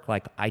concert work,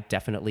 like I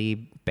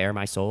definitely bare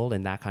my soul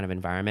in that kind of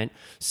environment.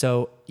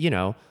 So,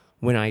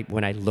 when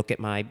I look at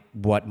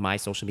my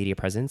social media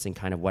presence and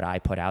kind of what I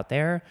put out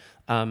there,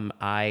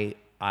 I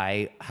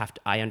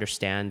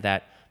understand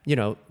that,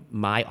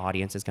 my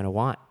audience is going to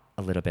want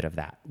a little bit of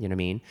that, you know what I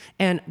mean?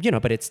 And,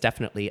 but it's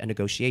definitely a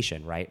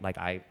negotiation, right? Like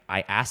I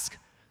ask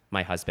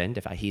my husband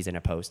if he's in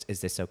a post,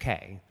 is this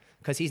okay?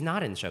 Because he's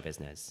not in show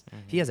business.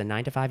 Mm-hmm. He has a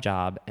 9-to-5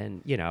 job,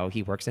 and,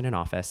 he works in an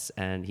office,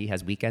 and he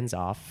has weekends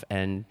off.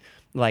 And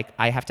like,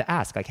 I have to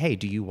ask, like, hey,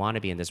 do you want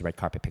to be in this red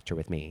carpet picture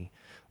with me?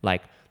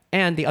 Like,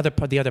 and the other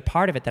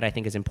part of it that I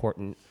think is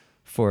important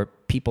for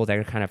people that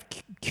are kind of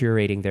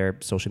curating their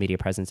social media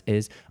presence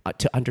is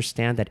to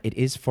understand that it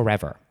is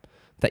forever.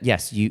 That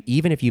yes,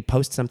 even if you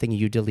post something and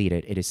you delete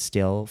it, it is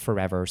still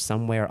forever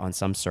somewhere on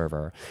some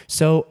server.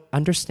 So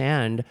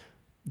understand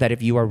that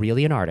if you are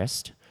really an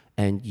artist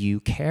and you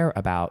care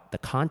about the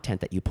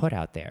content that you put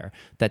out there,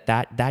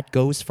 that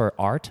goes for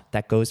art,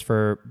 that goes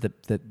for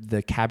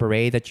the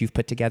cabaret that you've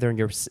put together and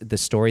the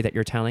story that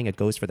you're telling, it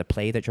goes for the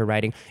play that you're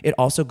writing, it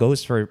also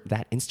goes for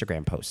that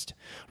Instagram post,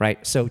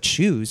 right? So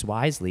choose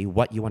wisely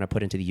what you want to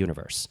put into the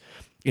universe.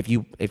 If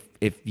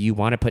you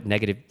want to put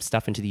negative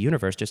stuff into the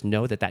universe, just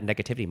know that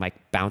negativity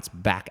might bounce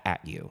back at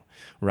you,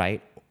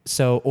 right?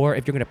 So, or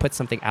if you're going to put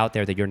something out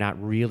there that you're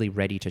not really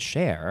ready to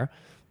share,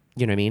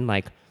 you know what I mean?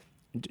 Like,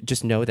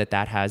 just know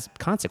that has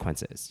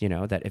consequences,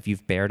 that if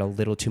you've bared a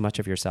little too much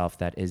of yourself,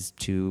 that is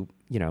too,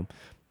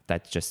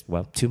 that's just,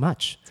 too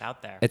much. It's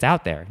out there. It's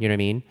out there, you know what I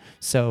mean?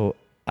 So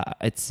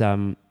it's,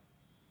 I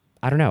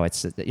don't know.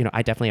 It's,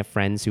 I definitely have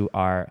friends who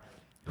are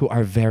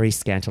very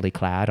scantily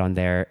clad on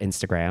their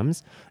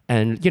Instagrams,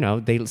 and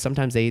they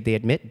sometimes they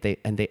admit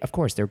they of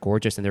course they're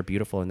gorgeous and they're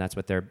beautiful and that's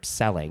what they're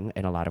selling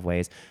in a lot of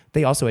ways.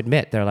 They also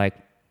admit, they're like,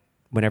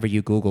 whenever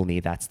you Google me,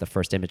 that's the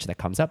first image that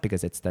comes up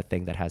because it's the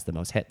thing that has the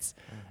most hits.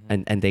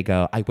 Mm-hmm. And they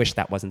go, I wish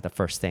that wasn't the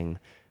first thing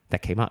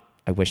that came up.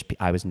 I wish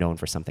I was known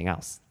for something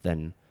else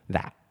than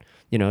that.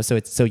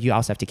 So you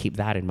also have to keep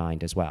that in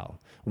mind as well.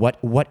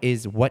 What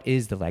is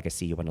the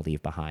legacy you want to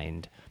leave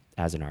behind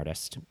as an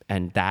artist?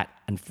 And that,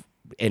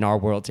 in our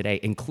world today,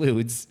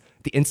 includes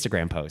the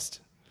Instagram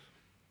post.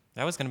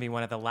 That was going to be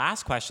one of the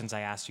last questions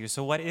I asked you.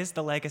 So what is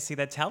the legacy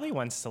that Telly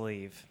wants to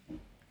leave?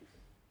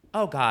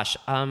 Oh gosh,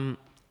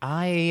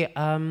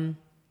 I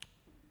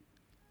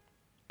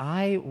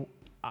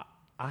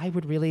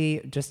would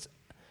really just,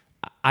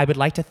 I would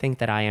like to think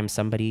that I am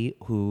somebody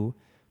who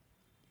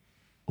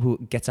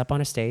gets up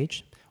on a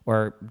stage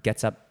or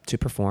gets up to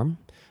perform,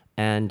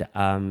 and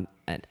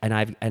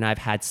I've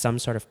had some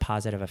sort of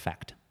positive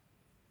effect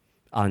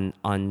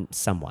on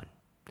someone.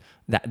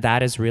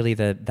 That is really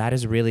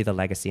the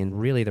legacy,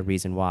 and really the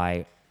reason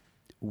why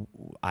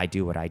I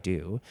do what I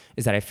do,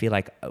 is that I feel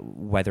like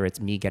whether it's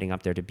me getting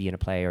up there to be in a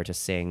play or to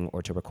sing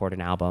or to record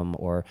an album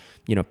or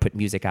put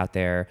music out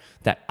there,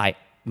 that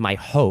my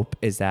hope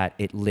is that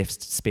it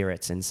lifts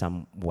spirits in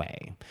some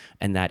way,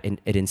 and that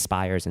it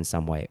inspires in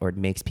some way, or it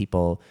makes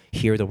people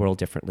hear the world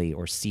differently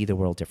or see the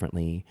world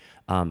differently.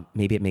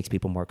 Maybe it makes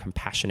people more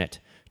compassionate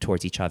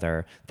towards each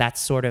other. That's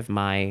sort of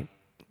my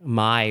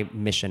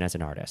mission as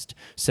an artist.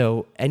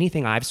 So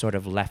anything I've sort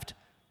of left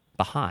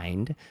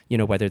behind,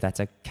 whether that's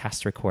a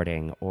cast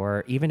recording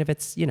or even if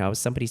it's,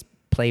 somebody's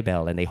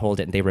playbill and they hold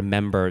it and they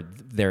remember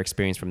their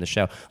experience from the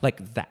show, like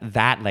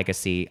that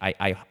legacy,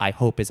 I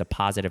hope is a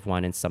positive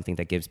one and something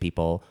that gives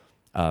people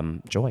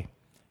joy.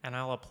 And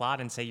I'll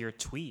applaud and say your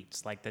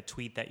tweets, like the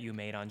tweet that you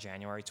made on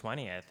January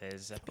 20th,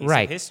 is a piece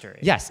of history.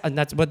 Yes, and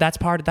that's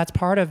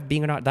part of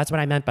being an art. That's what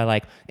I meant by,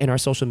 like, in our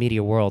social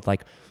media world,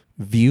 like,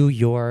 view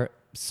your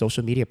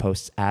social media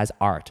posts as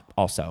art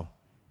also,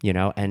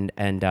 and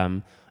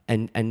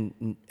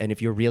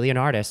if you're really an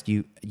artist,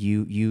 you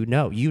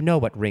know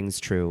what rings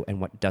true and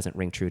what doesn't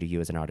ring true to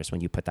you as an artist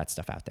when you put that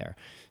stuff out there.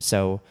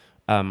 So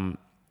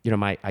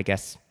I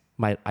guess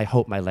I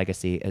hope my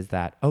legacy is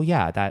that, oh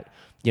yeah, that,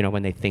 you know,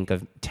 when they think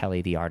of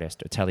Telly the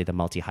artist or Telly the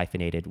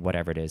multi-hyphenated,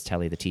 whatever it is,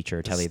 Telly the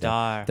teacher, Telly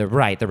star. the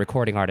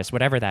recording artist,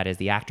 whatever that is,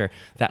 the actor,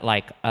 that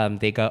like,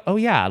 they go, oh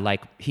yeah,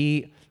 like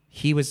he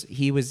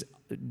was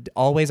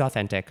always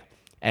authentic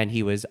and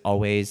he was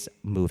always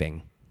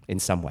moving in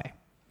some way.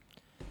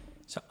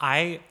 So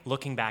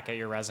looking back at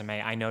your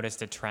resume, I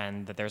noticed a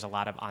trend that there's a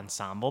lot of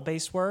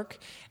ensemble-based work,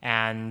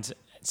 and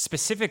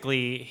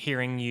specifically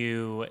hearing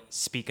you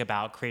speak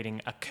about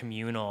creating a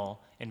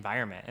communal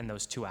environment in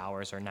those 2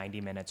 hours or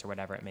 90 minutes or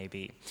whatever it may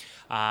be.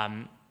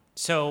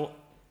 So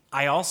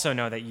I also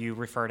know that you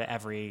refer to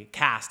every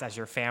cast as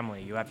your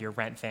family. You have your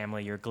Rent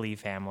family, your Glee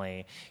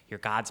family, your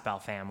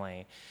Godspell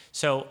family.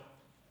 So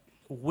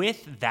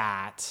with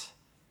that,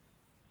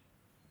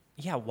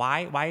 yeah,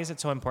 why is it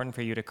so important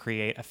for you to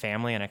create a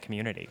family and a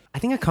community? I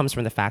think it comes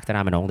from the fact that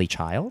I'm an only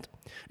child.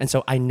 And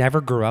so I never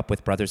grew up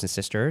with brothers and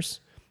sisters.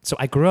 So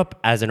I grew up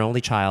as an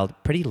only child,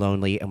 pretty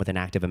lonely and with an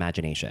active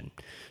imagination.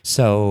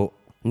 So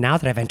now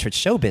that I've entered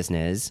show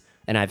business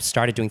and I've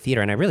started doing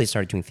theater, and I really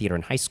started doing theater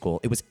in high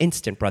school, it was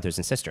instant brothers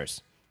and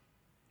sisters.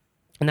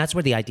 And that's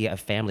where the idea of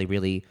family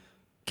really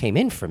came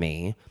in for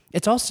me.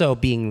 It's also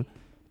being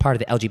part of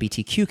the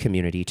LGBTQ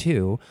community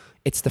too.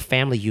 It's the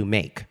family you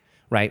make.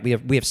 Right?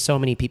 We have so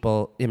many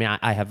people. I mean,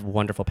 I have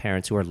wonderful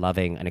parents who are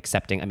loving and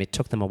accepting. I mean, it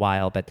took them a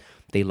while, but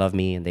they love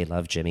me and they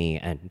love Jimmy.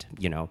 And,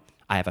 you know,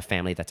 I have a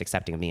family that's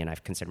accepting of me, and I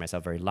consider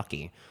myself very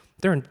lucky.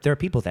 There are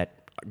people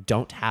that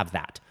don't have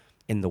that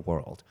in the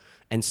world.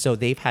 And so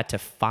they've had to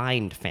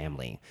find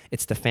family.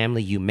 It's the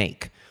family you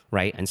make,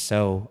 right? And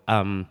so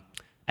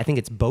I think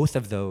it's both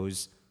of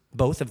those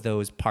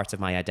parts of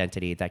my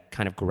identity that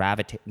kind of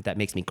that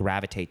makes me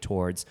gravitate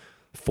towards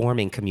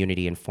forming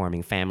community and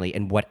forming family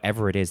and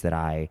whatever it is that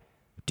I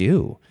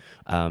do.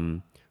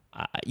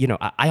 You know,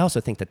 I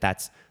also think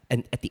that's,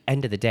 and at the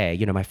end of the day,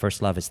 you know, my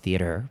first love is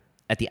theater.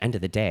 At the end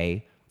of the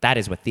day, that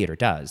is what theater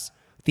does.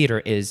 Theater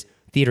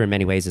in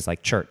many ways is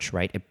like church,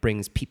 right? It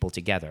brings people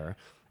together,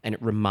 and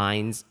it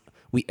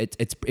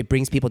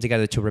brings people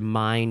together to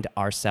remind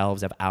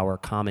ourselves of our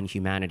common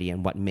humanity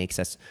and what makes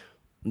us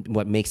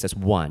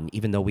one.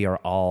 Even though we are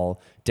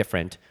all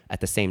different, at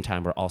the same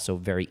time, we're also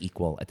very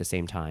equal at the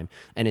same time.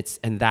 And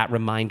that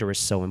reminder is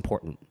so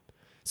important.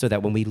 So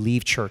that when we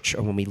leave church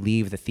or when we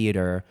leave the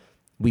theater,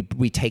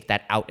 we take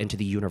that out into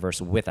the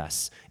universe with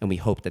us, and we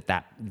hope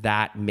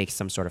that makes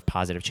some sort of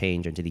positive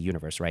change into the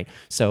universe, right?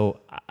 So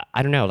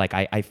I don't know, like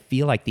I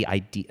feel like the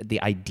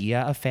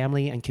idea of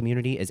family and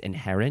community is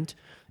inherent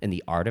in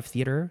the art of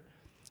theater,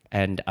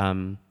 and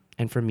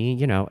for me,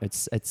 you know,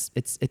 it's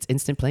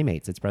instant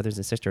playmates, it's brothers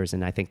and sisters,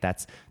 and I think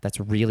that's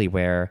really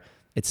where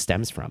it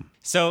stems from.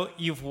 So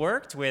you've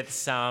worked with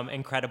some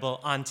incredible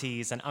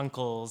aunties and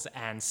uncles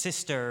and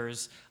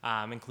sisters,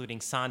 including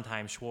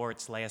Sondheim,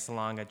 Schwartz, Lea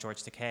Salonga,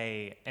 George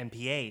Takei, and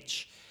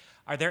PH.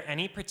 Are there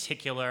any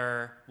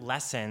particular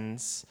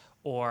lessons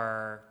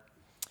or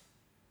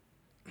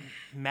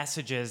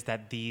messages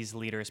that these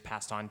leaders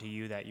passed on to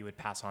you that you would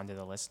pass on to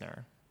the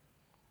listener?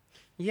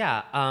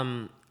 Yeah,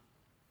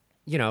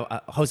 you know,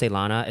 Jose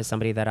Lana is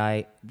somebody that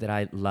I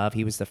love.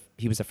 He was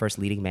the first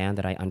leading man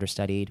that I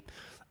understudied.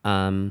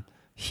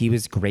 He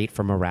was great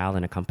for morale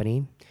in a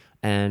company.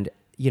 And,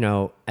 you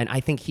know, and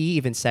I think he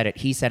even said it.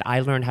 He said, I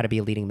learned how to be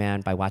a leading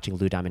man by watching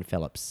Lou Diamond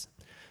Phillips.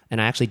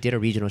 And I actually did a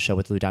regional show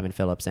with Lou Diamond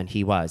Phillips, and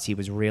he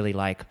was really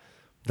like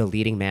the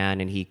leading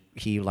man, and he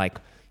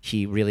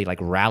really like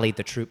rallied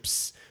the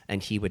troops,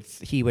 and he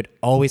would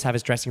always have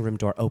his dressing room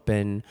door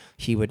open.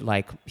 He would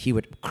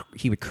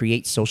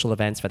create social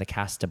events for the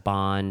cast to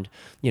bond,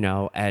 you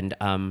know, and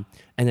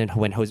then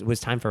when it was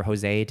time for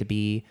Jose to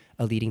be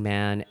a leading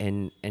man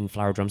in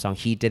Flower Drum Song,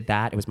 he did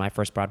that. It was my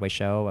first Broadway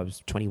show. I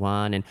was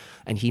 21,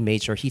 and he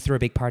made sure he threw a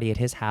big party at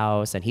his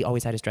house, and he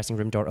always had his dressing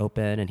room door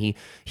open, and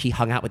he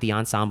hung out with the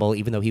ensemble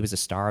even though he was a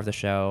star of the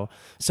show.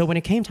 So when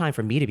it came time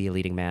for me to be a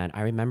leading man,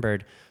 I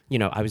remembered, you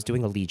know, I was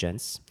doing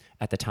Allegiance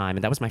at the time,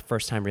 and that was my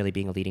first time really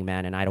being a leading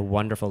man, and I had a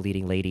wonderful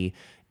leading lady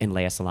in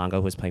Lea Salonga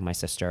who was playing my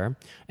sister,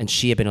 and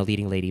she had been a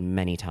leading lady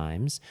many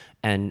times,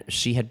 and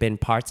she had been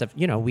parts of,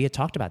 you know, we had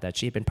talked about that,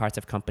 she had been parts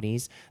of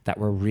companies that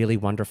were really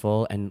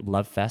wonderful and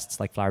love fests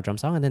like Flower Drum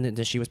Song, and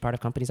then she was part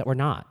of companies that were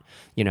not,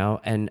 you know,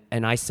 and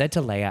I said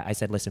to Lea, I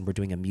said, listen, we're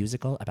doing a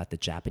musical about the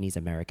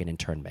Japanese-American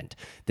internment.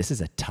 This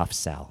is a tough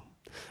sell.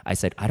 I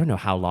said, I don't know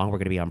how long we're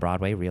going to be on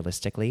Broadway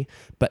realistically,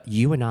 but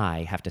you and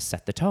I have to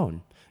set the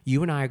tone.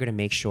 You and I are going to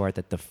make sure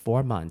that the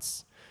 4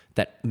 months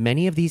that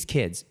many of these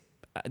kids,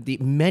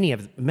 many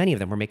of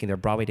them were making their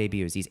Broadway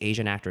debuts. These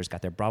Asian actors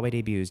got their Broadway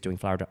debuts doing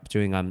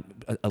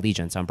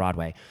Allegiance on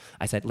Broadway.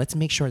 I said, let's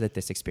make sure that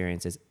this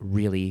experience is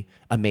really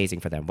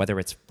amazing for them, whether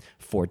it's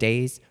 4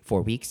 days,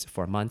 4 weeks,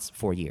 4 months,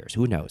 4 years.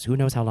 Who knows? Who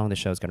knows how long the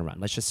show's going to run?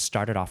 Let's just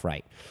start it off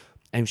right.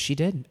 And she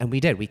did, and we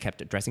did. We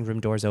kept dressing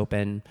room doors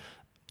open.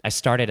 I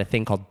started a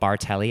thing called Bar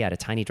Telly at a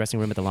tiny dressing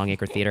room at the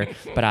Longacre Theater.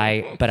 But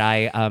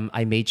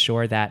I made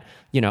sure that,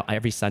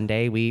 every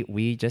Sunday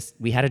we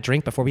had a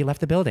drink before we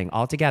left the building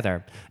all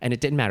together. And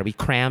it didn't matter. We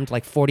crammed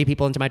like 40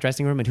 people into my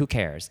dressing room, and who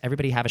cares?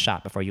 Everybody have a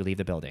shot before you leave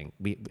the building.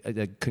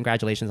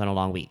 Congratulations on a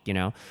long week,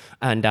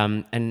 And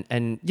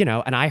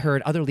I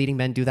heard other leading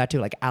men do that too.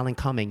 Like Alan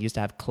Cumming used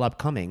to have Club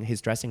Cumming,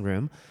 his dressing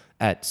room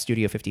at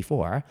Studio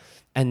 54.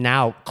 And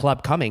now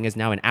Club Cumming is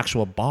now an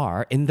actual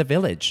bar in the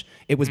Village.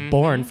 It was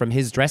born from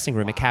his dressing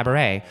room at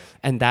Cabaret,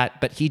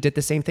 but he did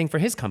the same thing for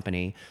his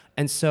company.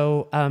 And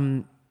so,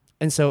 when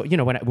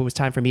it was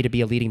time for me to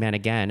be a leading man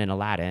again in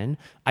Aladdin,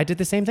 I did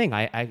the same thing.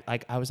 I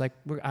was like,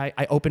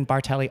 I opened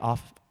Bar Telly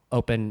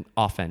open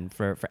often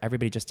for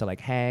everybody just to like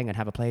hang and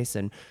have a place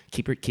and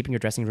keeping your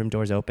dressing room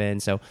doors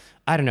open. So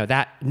I don't know,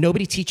 that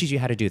nobody teaches you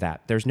how to do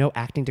that. There's no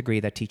acting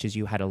degree that teaches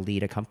you how to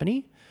lead a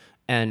company.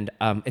 And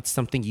it's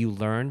something you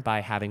learn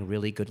by having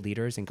really good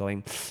leaders and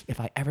going,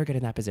 if I ever get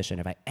in that position,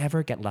 if I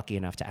ever get lucky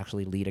enough to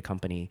actually lead a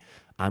company,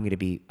 I'm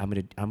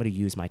gonna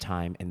use my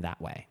time in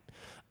that way.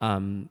 I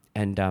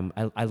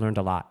learned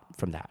a lot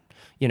from that,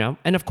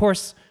 And of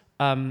course,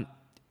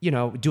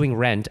 doing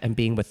Rent and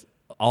being with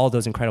all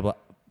those incredible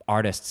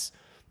artists,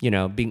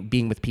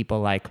 being with people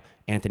like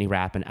Anthony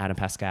Rapp and Adam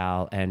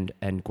Pascal and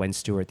Gwen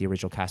Stewart, the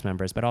original cast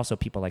members, but also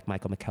people like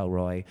Michael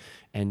McElroy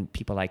and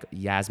people like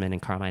Yasmin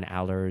and Carmine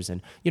Allers.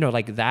 And,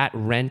 like that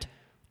Rent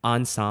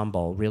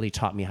ensemble really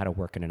taught me how to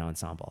work in an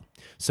ensemble.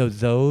 So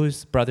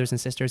those brothers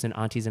and sisters and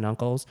aunties and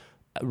uncles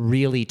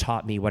really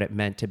taught me what it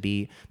meant to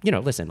be,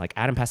 listen, like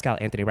Adam Pascal,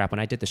 Anthony Rapp, when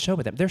I did the show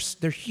with them,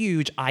 they're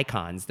huge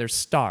icons. They're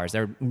stars.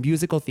 They're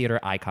musical theater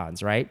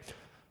icons, right?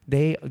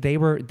 They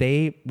were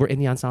in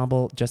the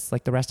ensemble just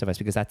like the rest of us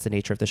because that's the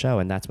nature of the show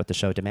and that's what the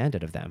show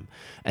demanded of them.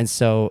 And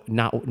so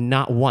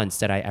not once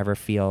did I ever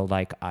feel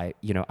like I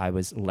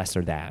was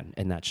lesser than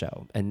in that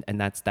show. And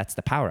that's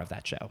the power of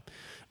that show.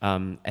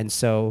 And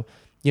so,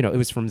 it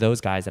was from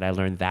those guys that I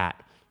learned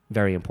that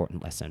very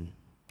important lesson.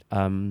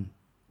 Those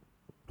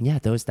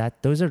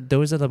are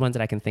the ones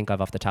that I can think of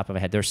off the top of my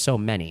head. There's so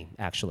many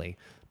actually.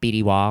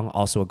 B.D. Wong,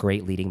 also a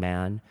great leading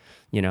man,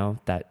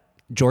 that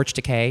George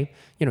Takei,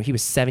 he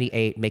was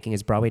 78 making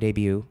his Broadway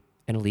debut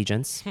in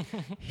Allegiance.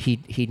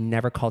 He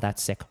never called out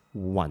sick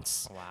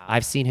once. Wow.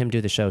 I've seen him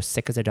do the show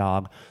sick as a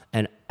dog.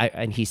 And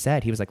he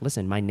said, he was like,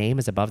 listen, my name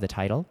is above the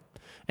title.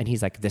 And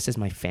he's like, this is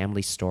my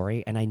family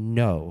story. And I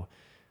know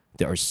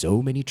there are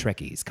so many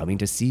Trekkies coming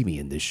to see me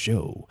in this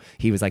show.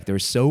 He was like, there are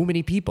so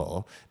many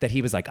people that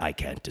he was like, I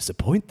can't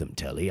disappoint them,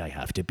 Telly. I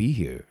have to be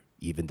here,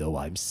 even though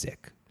I'm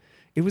sick.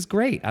 It was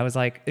great. I was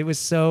like,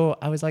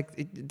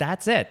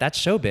 that's it. That's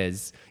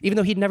showbiz. Even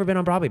though he'd never been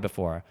on Broadway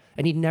before,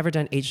 and he'd never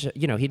done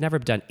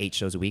 8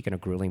 shows a week in a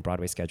grueling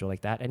Broadway schedule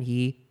like that, and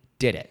he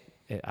did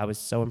it. I was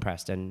so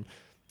impressed and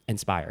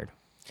inspired.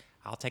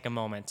 I'll take a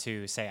moment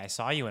to say I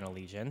saw you in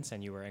Allegiance,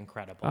 and you were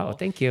incredible. Oh,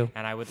 thank you.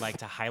 And I would like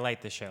to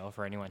highlight the show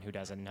for anyone who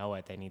doesn't know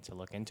it. They need to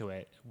look into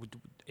it.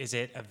 Is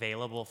it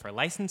available for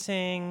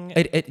licensing?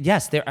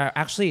 Yes, there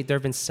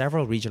have been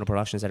several regional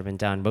productions that have been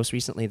done. Most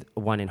recently,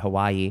 one in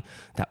Hawaii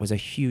that was a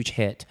huge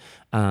hit.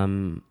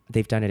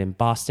 They've done it in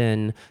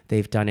Boston.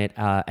 They've done it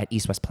at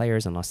East West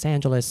Players in Los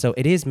Angeles. So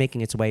it is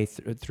making its way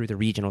through the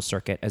regional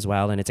circuit as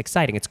well. And it's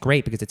exciting. It's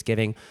great because it's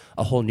giving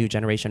a whole new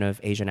generation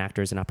of Asian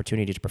actors an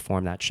opportunity to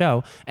perform that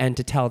show and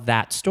to tell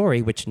that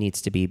story, which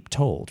needs to be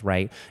told,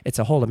 right? It's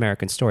a whole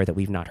American story that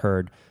we've not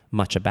heard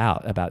much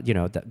about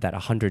that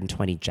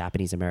 120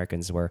 Japanese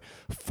Americans were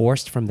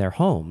forced from their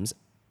homes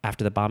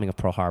after the bombing of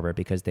Pearl Harbor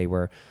because they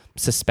were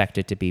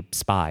suspected to be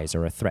spies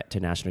or a threat to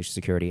national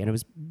security. And it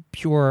was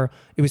pure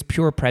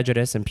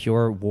prejudice and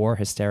pure war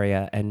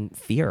hysteria and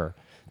fear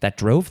that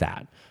drove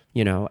that,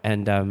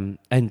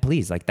 and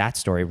please, like that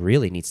story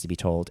really needs to be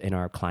told in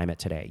our climate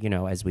today,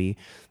 as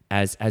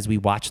we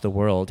watch the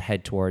world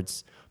head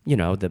towards,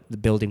 the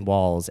building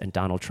walls and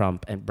Donald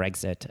Trump and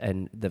Brexit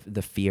and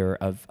the fear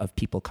of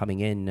people coming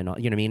in and all,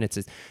 what I mean?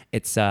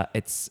 It's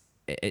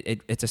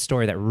a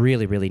story that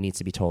really, really needs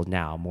to be told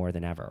now more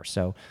than ever.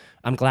 So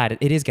I'm glad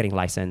it is getting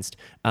licensed.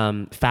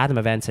 Fathom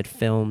Events had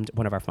filmed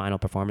one of our final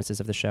performances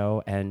of the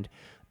show, and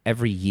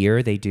every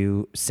year they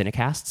do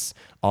cinecasts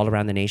all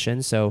around the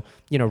nation. So,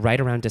 right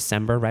around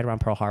December, right around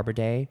Pearl Harbor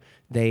Day,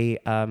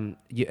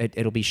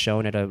 it'll be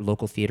shown at a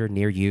local theater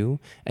near you,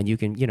 and you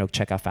can,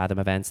 check out Fathom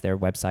Events, their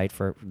website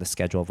for the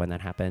schedule of when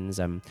that happens.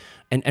 And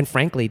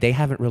frankly, they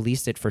haven't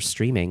released it for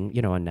streaming,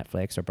 on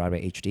Netflix or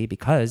Broadway HD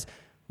because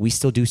we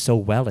still do so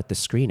well at the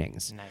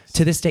screenings. Nice.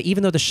 To this day,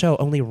 even though the show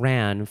only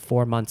ran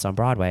 4 months on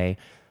Broadway,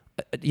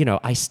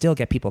 I still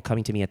get people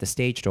coming to me at the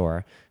stage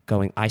door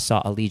going, I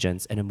saw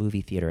Allegiance in a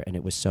movie theater and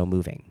it was so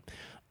moving.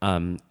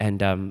 And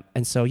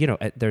so,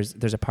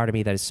 there's a part of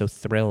me that is so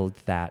thrilled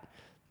that,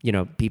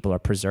 people are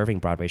preserving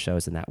Broadway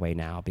shows in that way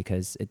now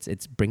because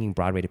it's bringing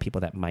Broadway to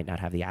people that might not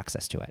have the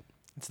access to it.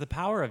 It's the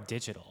power of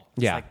digital.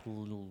 Yeah. It's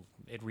like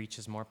it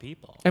reaches more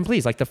people. And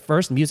please, like the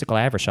first musical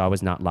I ever saw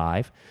was not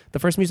live. The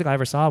first musical I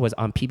ever saw was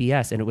on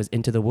PBS, and it was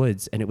Into the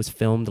Woods, and it was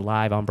filmed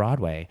live on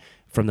Broadway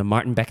from the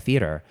Martin Beck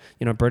Theater.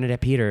 You know,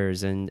 Bernadette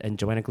Peters and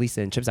Joanna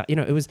Gleason, Chip Zdarsky. You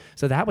know, it was,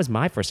 so that was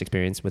my first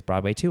experience with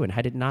Broadway too. And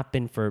had it not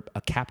been for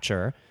a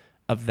capture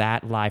of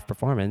that live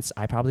performance,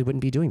 I probably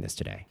wouldn't be doing this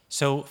today.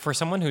 So for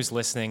someone who's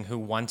listening who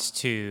wants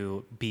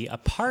to be a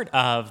part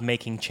of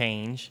making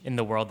change in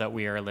the world that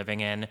we are living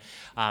in,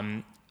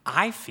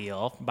 I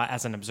feel, but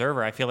as an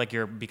observer, I feel like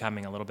you're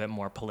becoming a little bit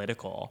more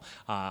political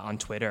on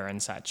Twitter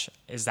and such.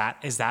 Is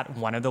that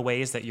one of the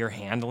ways that you're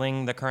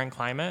handling the current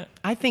climate?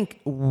 I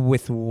think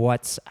with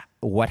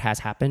what has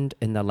happened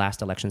in the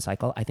last election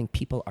cycle, I think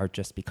people are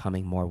just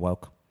becoming more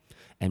woke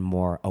and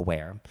more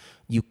aware.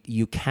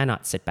 You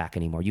cannot sit back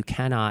anymore. You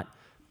cannot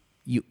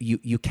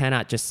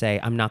just say,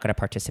 I'm not going to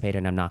participate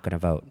and I'm not going to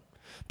vote.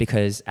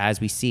 Because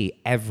as we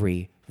see,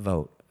 every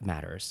vote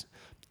matters.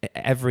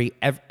 Every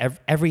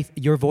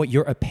your vote,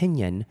 your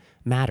opinion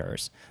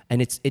matters. And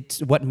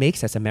it's what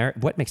makes us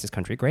what makes this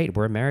country great.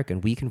 We're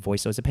American. We can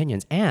voice those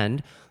opinions,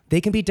 and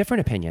they can be different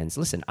opinions.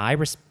 Listen, I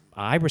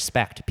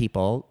respect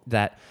people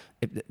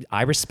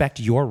I respect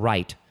your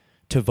right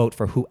to vote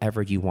for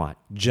whoever you want.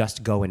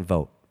 Just go and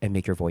vote and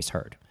make your voice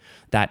heard.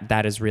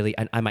 That is really,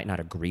 and I might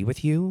not agree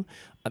with you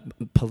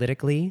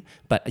politically,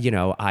 but you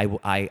know,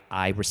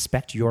 I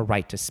respect your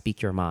right to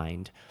speak your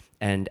mind.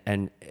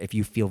 And if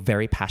you feel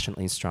very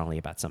passionately and strongly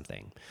about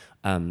something,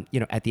 you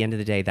know, at the end of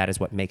the day, that is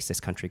what makes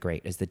this country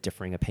great, is the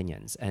differing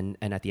opinions. And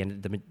at the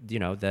end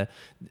of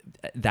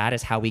that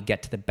is how we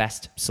get to the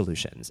best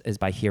solutions, is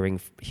by hearing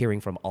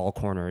from all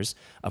corners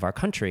of our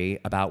country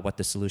about what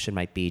the solution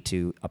might be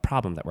to a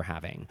problem that we're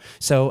having.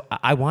 So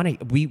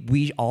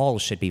we all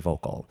should be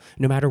vocal,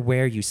 no matter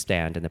where you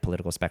stand in the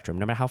political spectrum,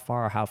 no matter how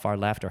far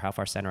left or how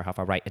far center or how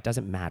far right, it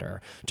doesn't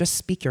matter. Just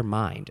speak your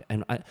mind.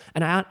 And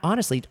I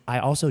honestly, I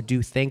also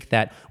do think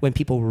that when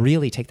people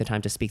really take the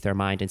time to speak their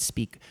mind and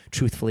speak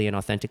truthfully and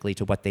authentically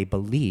to what they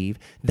believe,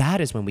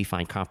 that is when we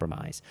find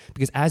compromise.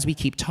 Because as we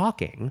keep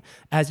talking,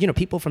 as you know,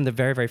 people from the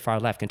very, very far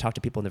left can talk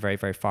to people in the very,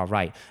 very far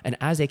right. And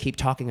as they keep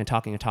talking and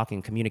talking and talking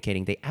and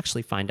communicating, they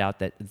actually find out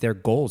that their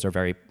goals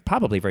are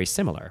probably very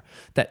similar,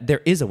 that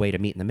there is a way to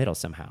meet in the middle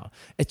somehow.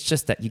 It's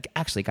just that you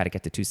actually got to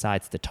get the two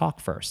sides to talk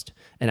first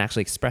and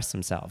actually express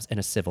themselves in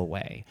a civil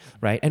way,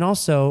 right? And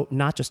also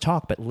not just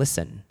talk, but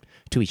listen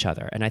to each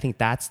other. And I think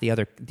that's the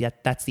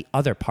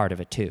other part of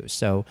it too.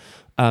 So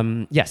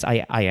yes,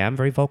 I am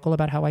very vocal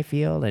about how I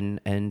feel, and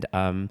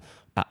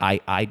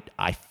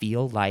I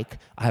feel like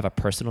I have a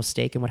personal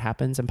stake in what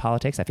happens in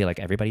politics. I feel like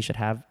everybody should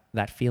have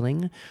that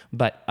feeling,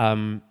 but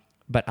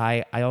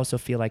I also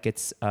feel like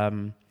it's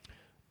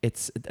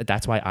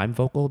that's why I'm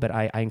vocal, but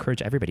I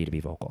encourage everybody to be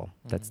vocal.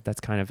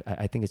 That's kind of,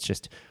 I think it's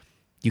just,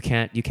 you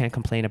can't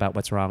complain about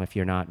what's wrong if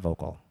you're not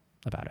vocal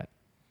about it.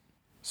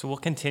 So we'll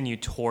continue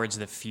towards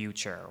the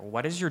future.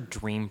 What is your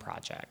dream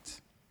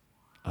project?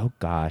 Oh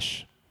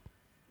gosh.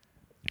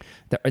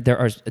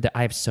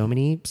 I have so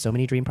many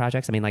dream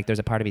projects. I mean, like, there's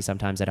a part of me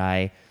sometimes that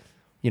I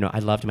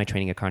loved my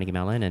training at Carnegie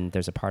Mellon, and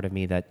there's a part of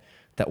me that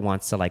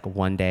wants to, like,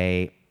 one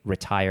day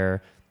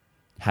retire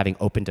having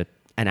opened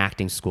an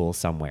acting school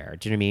somewhere.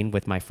 Do you know what I mean?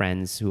 With my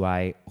friends who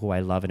I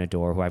love and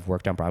adore, who I've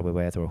worked on Broadway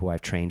with, or who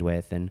I've trained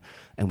with, and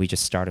we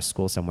just start a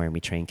school somewhere and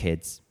we train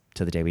kids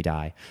till the day we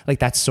die. Like,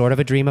 that's sort of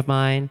a dream of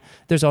mine.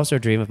 There's also a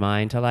dream of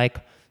mine to, like,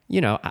 you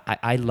know,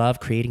 I love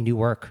creating new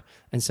work.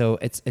 And so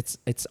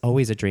it's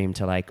always a dream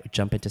to, like,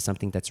 jump into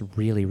something that's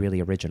really, really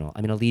original.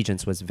 I mean,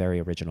 Allegiance was very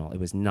original. It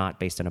was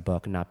not based on a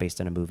book, not based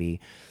on a movie.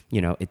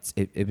 You know,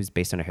 it was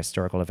based on a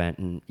historical event,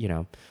 and, you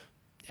know,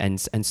 and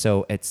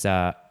so it's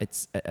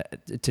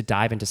to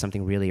dive into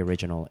something really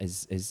original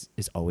is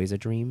always a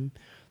dream.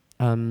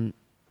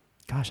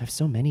 Gosh, I have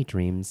so many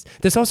dreams.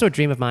 There's also a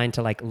dream of mine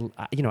to, like,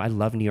 you know, I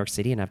love New York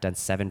City, and I've done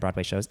 7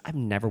 Broadway shows. I've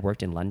never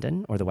worked in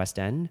London or the West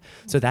End.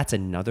 So that's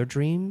another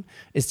dream,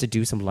 is to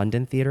do some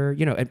London theater.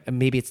 You know,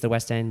 maybe it's the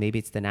West End, maybe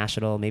it's the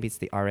National, maybe it's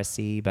the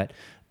RSC, but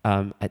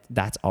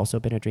that's also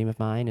been a dream of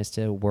mine, is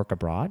to work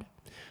abroad.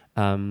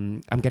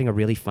 I'm getting a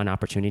really fun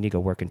opportunity to go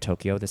work in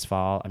Tokyo this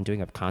fall. I'm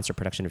doing a concert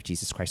production of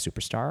Jesus Christ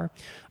Superstar.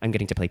 I'm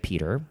getting to play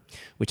Peter,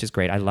 which is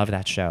great. I love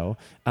that show.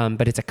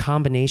 But it's a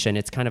combination.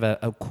 It's kind of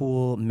a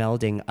cool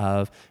melding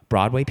of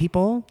Broadway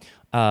people,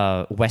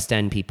 West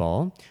End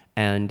people,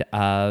 and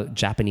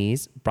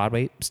Japanese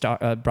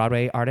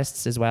Broadway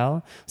artists as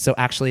well. So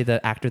actually,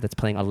 the actor that's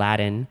playing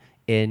Aladdin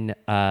in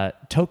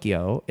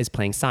Tokyo is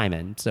playing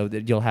Simon. So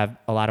you'll have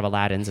a lot of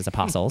Aladdins as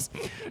apostles.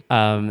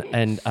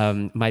 And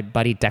my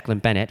buddy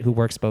Declan Bennett, who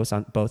works both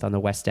on the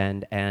West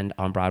End and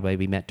on Broadway,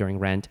 we met during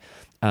Rent.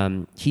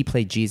 He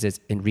played Jesus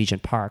in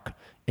Regent Park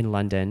in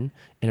London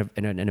in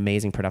an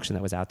amazing production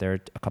that was out there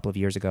a couple of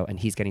years ago, and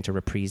he's getting to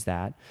reprise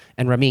that.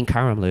 And Ramin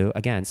Karimloo,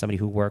 again, somebody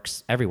who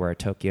works everywhere,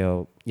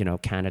 Tokyo, you know,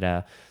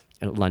 Canada,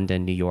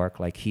 London, New York,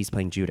 like, he's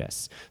playing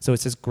Judas. So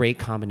it's this great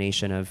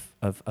combination of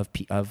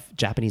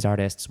Japanese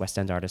artists, West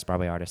End artists,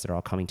 Broadway artists that are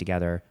all coming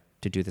together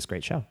to do this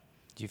great show.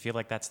 Do you feel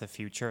like that's the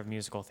future of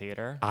musical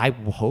theater? I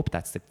hope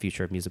that's the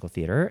future of musical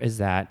theater, is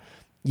that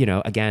you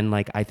know, again,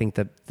 like I think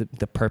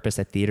the purpose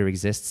that theater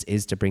exists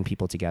is to bring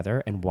people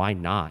together, and why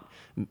not?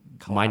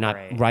 Why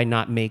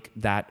not make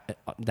that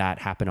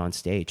happen on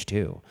stage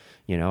too?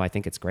 You know, I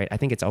think it's great. I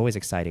think it's always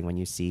exciting when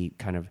you see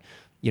kind of,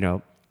 you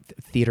know,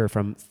 theater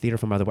from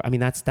other. I mean,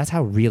 that's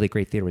how really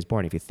great theater was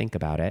born. If you think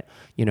about it,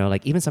 you know,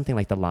 like even something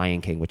like The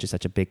Lion King, which is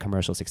such a big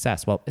commercial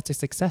success. Well, it's a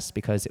success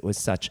because it was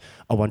such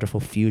a wonderful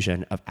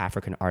fusion of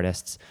African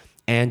artists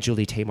and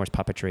Julie Taymor's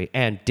puppetry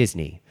and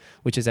Disney,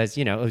 which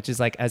is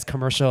like as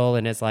commercial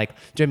and as like,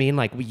 do you know what I mean?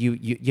 Like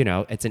you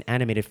know, it's an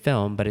animated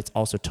film, but it's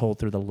also told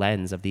through the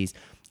lens of these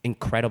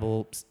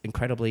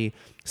incredibly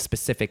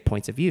specific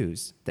points of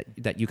views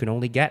that you can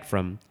only get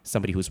from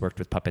somebody who's worked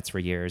with puppets for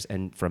years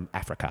and from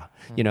Africa,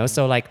 you know?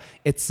 So like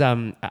it's,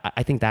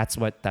 I think that's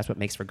what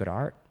makes for good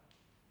art.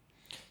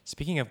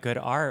 Speaking of good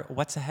art,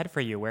 what's ahead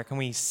for you? Where can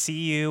we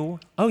see you?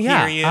 Oh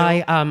yeah, hear you?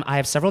 I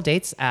have several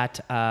dates at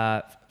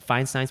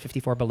Feinstein's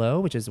 54 Below,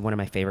 which is one of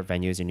my favorite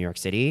venues in New York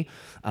City,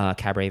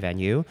 cabaret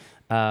venue.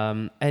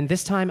 And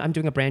this time I'm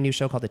doing a brand new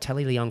show called the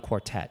Telly Leung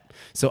Quartet.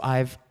 So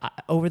I've,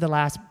 over the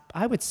last,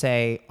 I would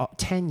say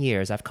 10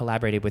 years, I've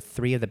collaborated with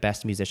 3 of the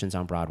best musicians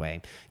on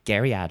Broadway.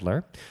 Gary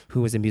Adler,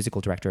 who was a musical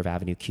director of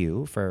Avenue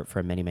Q for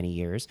many, many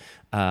years,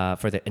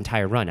 for the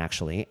entire run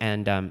actually.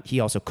 And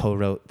he also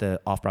co-wrote the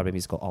off-Broadway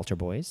musical Altar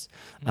Boys.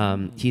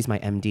 He's my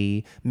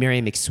MD.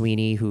 Miriam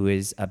McSweeney, who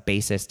is a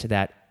bassist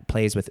that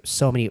plays with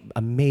so many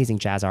amazing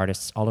jazz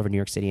artists all over New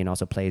York City and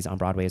also plays on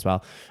Broadway as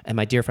well. And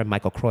my dear friend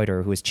Michael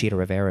Kreuter, who is Cheetah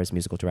Rivera's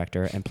musical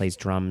director and plays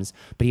drums,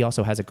 but he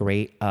also has a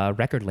great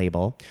record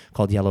label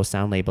called Yellow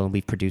Sound Label, and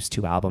we've produced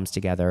 2 albums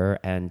together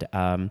and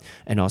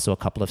also a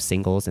couple of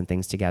singles and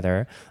things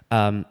together.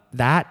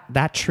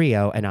 That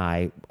trio and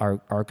I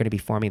are going to be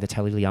forming the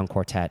Telly Leung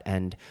Quartet,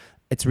 and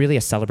it's really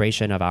a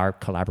celebration of our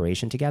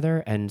collaboration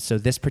together. And so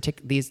this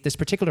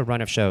particular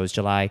run of shows,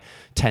 July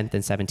 10th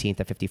and 17th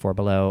at 54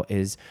 Below,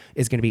 is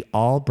going to be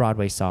all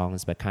Broadway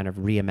songs, but kind of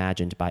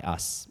reimagined by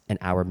us and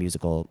our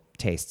musical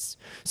tastes.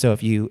 So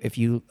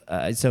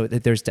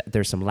there's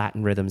some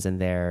Latin rhythms in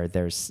there.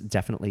 There's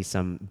definitely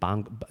some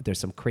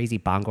crazy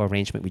bongo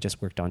arrangement we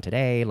just worked on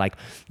today, like,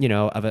 you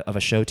know, of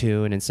a show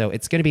tune. And so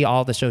it's going to be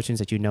all the show tunes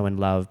that you know and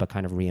love, but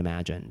kind of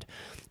reimagined.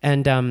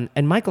 And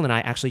Michael and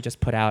I actually just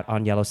put out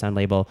on Yellow Sound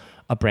Label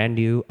a brand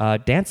new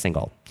dance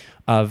single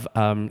of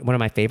one of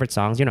my favorite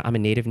songs. You know, I'm a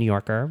native New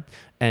Yorker,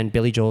 and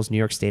Billy Joel's New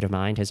York State of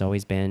Mind has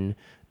always been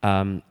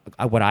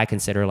what I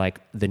consider like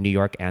the New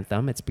York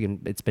anthem. It's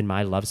been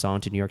my love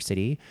song to New York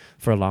City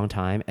for a long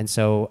time. And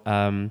so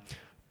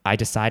I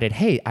decided,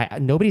 hey,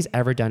 nobody's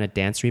ever done a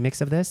dance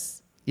remix of this,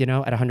 you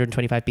know, at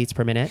 125 beats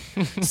per minute.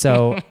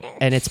 So,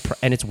 and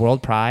it's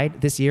World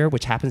Pride this year,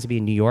 which happens to be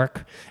in New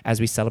York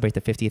as we celebrate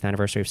the 50th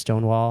anniversary of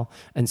Stonewall.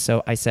 And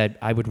so I said,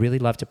 I would really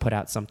love to put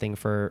out something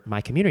for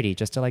my community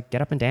just to like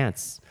get up and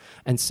dance.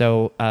 And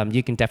so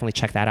you can definitely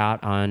check that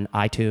out on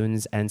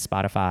iTunes and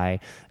Spotify.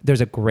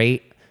 There's a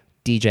great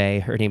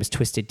DJ. Her name is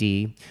Twisted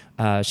D.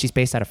 She's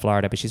based out of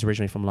Florida, but she's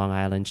originally from Long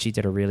Island. She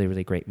did a really,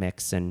 really great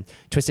mix. And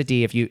Twisted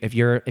D, if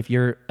you're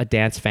a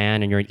dance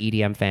fan and you're an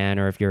EDM fan,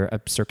 or if you're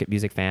a circuit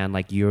music fan,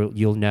 like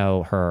you'll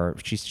know her.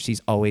 She's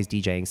always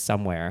DJing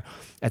somewhere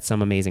at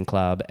some amazing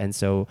club. And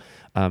so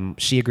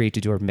she agreed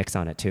to do a mix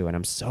on it too. And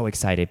I'm so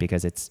excited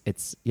because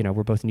it's you know,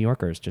 we're both New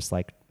Yorkers, just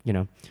like, you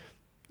know,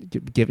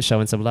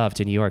 showing some love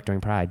to New York during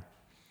Pride.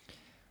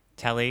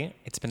 Telly,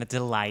 it's been a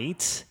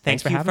delight.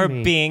 Thank Thanks you for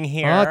being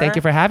here. Oh, thank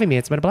you for having me.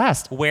 It's been a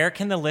blast. Where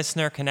can the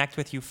listener connect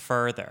with you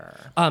further?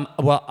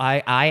 Well,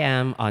 I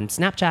am on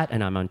Snapchat,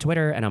 and I'm on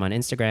Twitter, and I'm on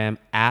Instagram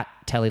at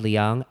Telly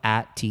Leung,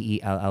 at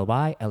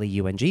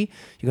TELLYLEUNG. You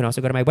can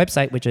also go to my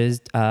website, which is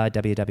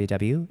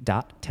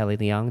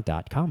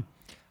www.tellyleung.com.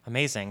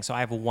 Amazing. So I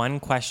have one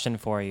question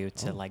for you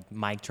to like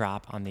mic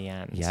drop on the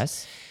end.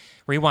 Yes.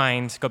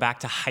 Rewind, go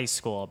back to high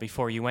school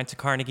before you went to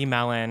Carnegie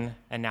Mellon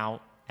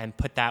and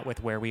put that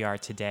with where we are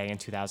today in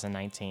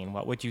 2019.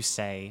 What would you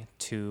say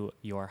to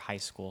your high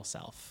school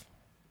self?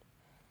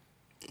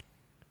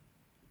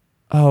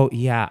 Oh,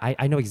 yeah.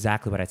 I know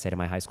exactly what I'd say to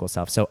my high school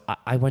self. So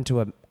I went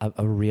to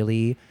a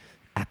really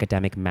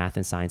academic math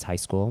and science high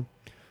school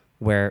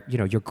where, you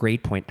know, your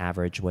grade point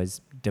average was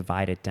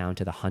divided down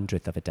to the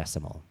 100th of a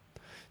decimal.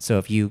 So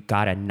if you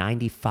got a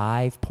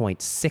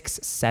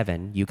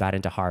 95.67, you got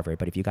into Harvard.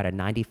 But if you got a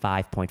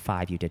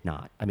 95.5, you did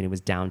not. I mean, it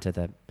was down to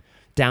the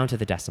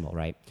decimal,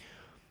 right?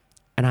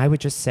 And I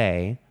would just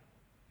say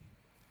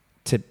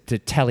to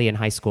Telly in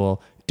high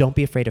school, don't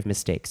be afraid of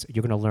mistakes.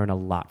 You're going to learn a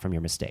lot from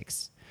your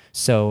mistakes.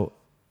 So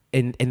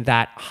in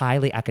that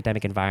highly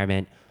academic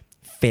environment,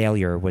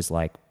 failure was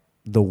like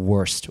the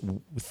worst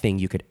thing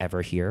you could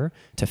ever hear,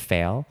 to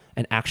fail.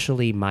 And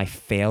actually my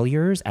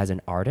failures as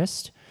an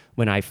artist,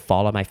 when I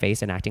fall on my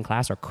face in acting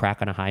class or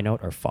crack on a high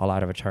note or fall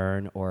out of a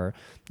turn or,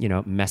 you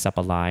know, mess up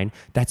a line,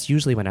 that's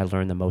usually when I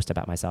learn the most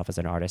about myself as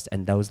an artist.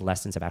 And those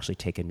lessons have actually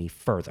taken me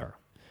further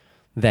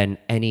than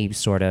any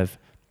sort of,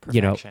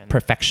 you know,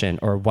 perfection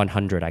or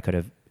 100 I could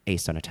have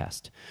aced on a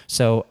test.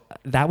 So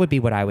that would be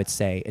what I would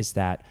say, is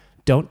that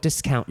don't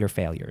discount your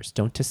failures.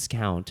 Don't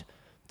discount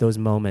those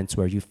moments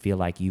where you feel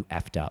like you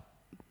effed up.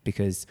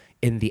 because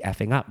in the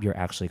effing up, you're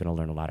actually going to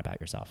learn a lot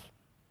about yourself.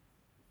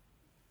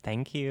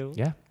 Thank you.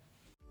 Yeah.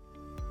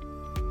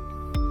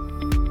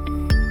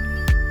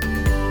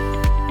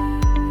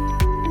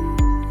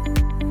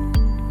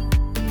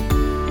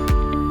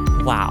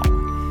 Wow.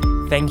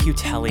 Thank you,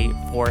 Telly,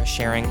 for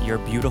sharing your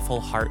beautiful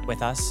heart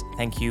with us.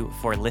 Thank you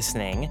for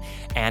listening.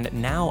 And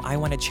now I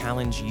want to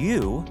challenge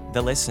you,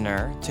 the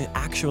listener, to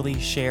actually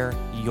share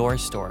your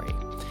story.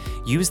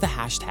 Use the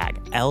hashtag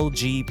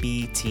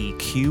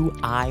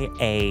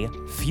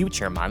LGBTQIA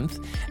Future Month,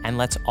 and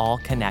let's all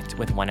connect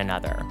with one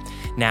another.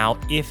 Now,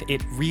 if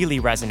it really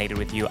resonated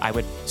with you, I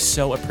would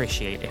so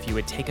appreciate if you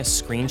would take a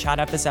screenshot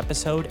of this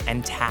episode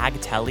and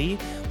tag Telly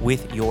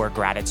with your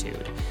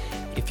gratitude.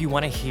 If you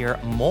want to hear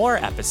more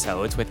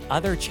episodes with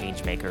other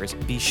changemakers,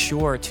 be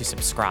sure to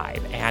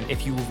subscribe. And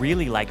if you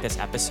really like this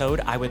episode,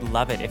 I would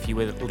love it if you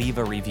would leave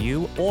a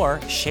review or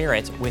share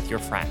it with your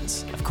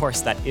friends. Of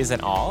course, that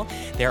isn't all.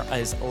 There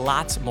is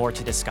lots more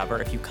to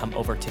discover if you come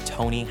over to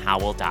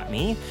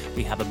TonyHowell.me.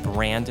 We have a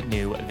brand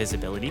new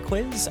visibility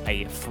quiz,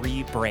 a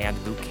free brand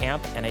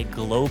bootcamp, and a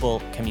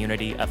global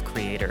community of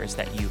creators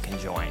that you can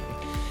join.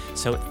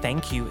 So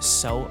thank you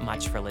so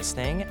much for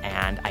listening,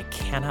 and I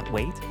cannot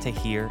wait to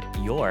hear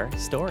your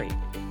story.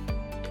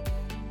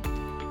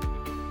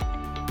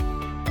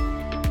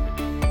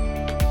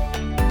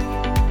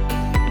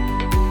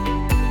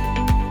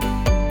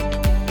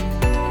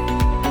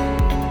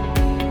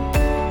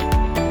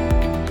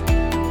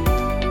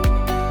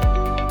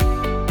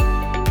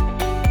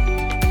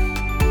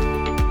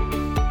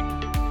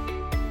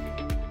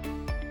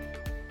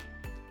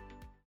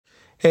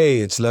 Hey,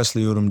 it's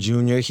Leslie Odom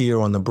Jr. here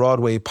on the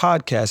Broadway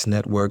Podcast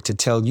Network to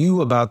tell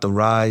you about the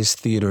Rise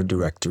Theater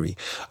Directory,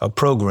 a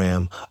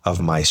program of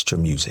Maestra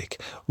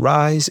Music.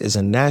 Rise is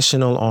a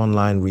national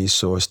online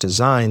resource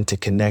designed to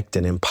connect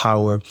and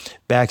empower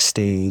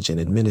backstage and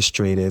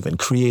administrative and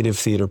creative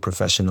theater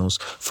professionals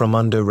from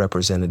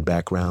underrepresented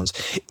backgrounds.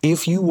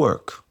 If you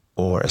work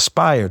or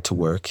aspire to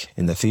work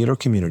in the theater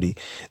community,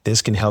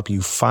 this can help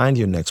you find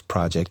your next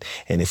project.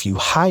 And if you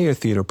hire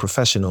theater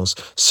professionals,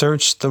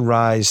 search the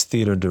Rise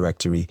Theater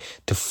Directory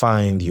to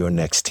find your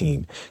next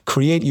team.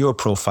 Create your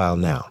profile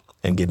now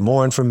and get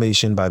more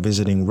information by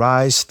visiting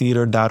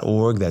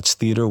risetheater.org. That's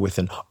theater with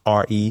an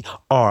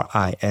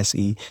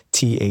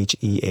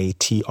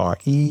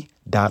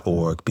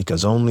RISETHEATRE.org,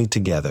 because only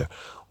together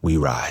we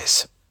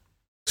rise.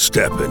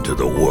 Step into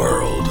the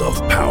world of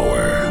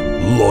power,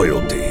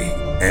 loyalty,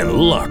 and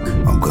luck.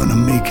 I'm gonna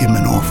make him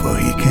an offer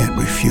he can't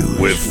refuse.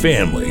 With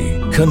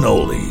family,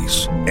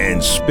 cannolis,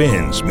 and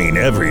spins mean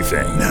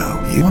everything. Now,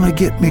 you wanna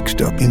get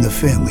mixed up in the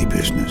family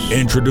business.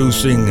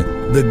 Introducing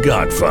The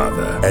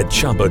Godfather at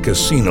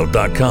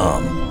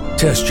ChumbaCasino.com.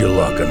 Test your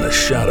luck in the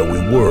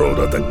shadowy world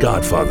of The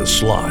Godfather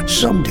slot.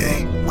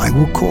 Someday, I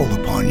will call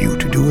upon you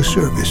to do a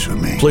service for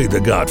me. Play The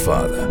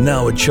Godfather,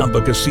 now at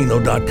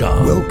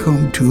ChumbaCasino.com.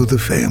 Welcome to the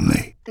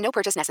family. No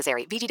purchase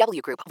necessary.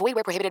 VGW Group. Void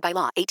where prohibited by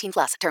law.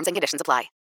 18+. Terms and conditions apply.